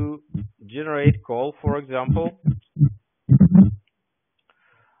you generate call, for example,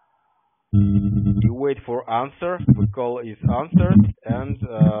 you wait for answer. The call is answered, and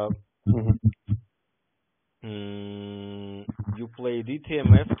you play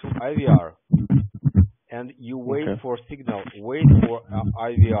DTMF to IVR, and you wait for signal. Wait for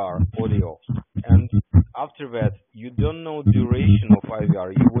IVR audio, and after that, you don't know duration of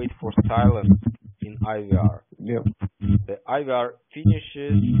IVR. You wait for silence in IVR. Yep. The IVR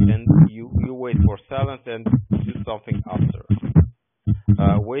finishes, and you wait for silence and do something after.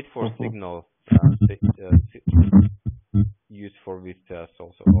 Wait for signal used for this test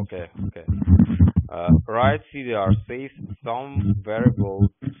also. Okay. Write CDR, save some variable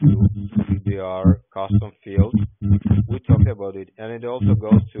to CDR custom field. We talked about it, and it also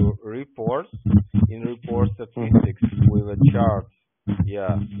goes to reports. In report statistics with a chart.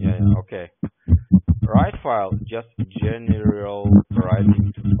 Yeah. Okay. Write file, just general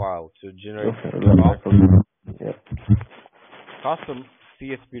writing to file to generate custom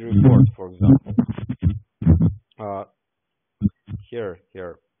CSP report, for example.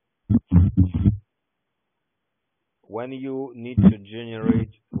 Here. When you need to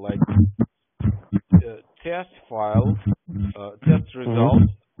generate like test file, test result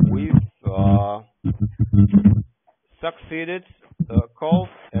with succeeded calls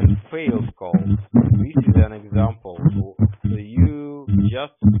and failed calls. This is an example. So you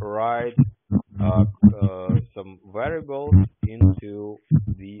just write some variables into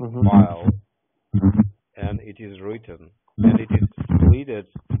the file, and it is written, and it is splitted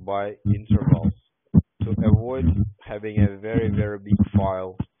by intervals. To avoid having a very, very big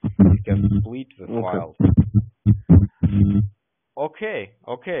file, you can split the file.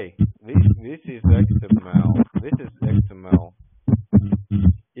 Okay. This is XML. This is XML.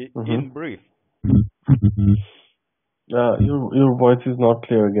 In brief. Your voice is not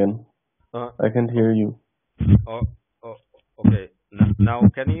clear again. I can't hear you. Okay. Now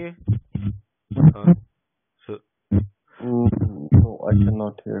can you? No, I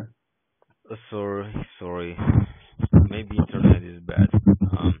cannot hear. Sorry. Maybe internet is bad.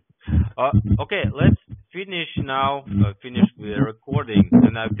 Okay, let's finish now. Finish the recording,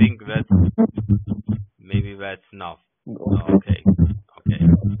 and I think that maybe that's enough. Okay.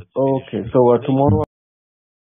 Okay. So tomorrow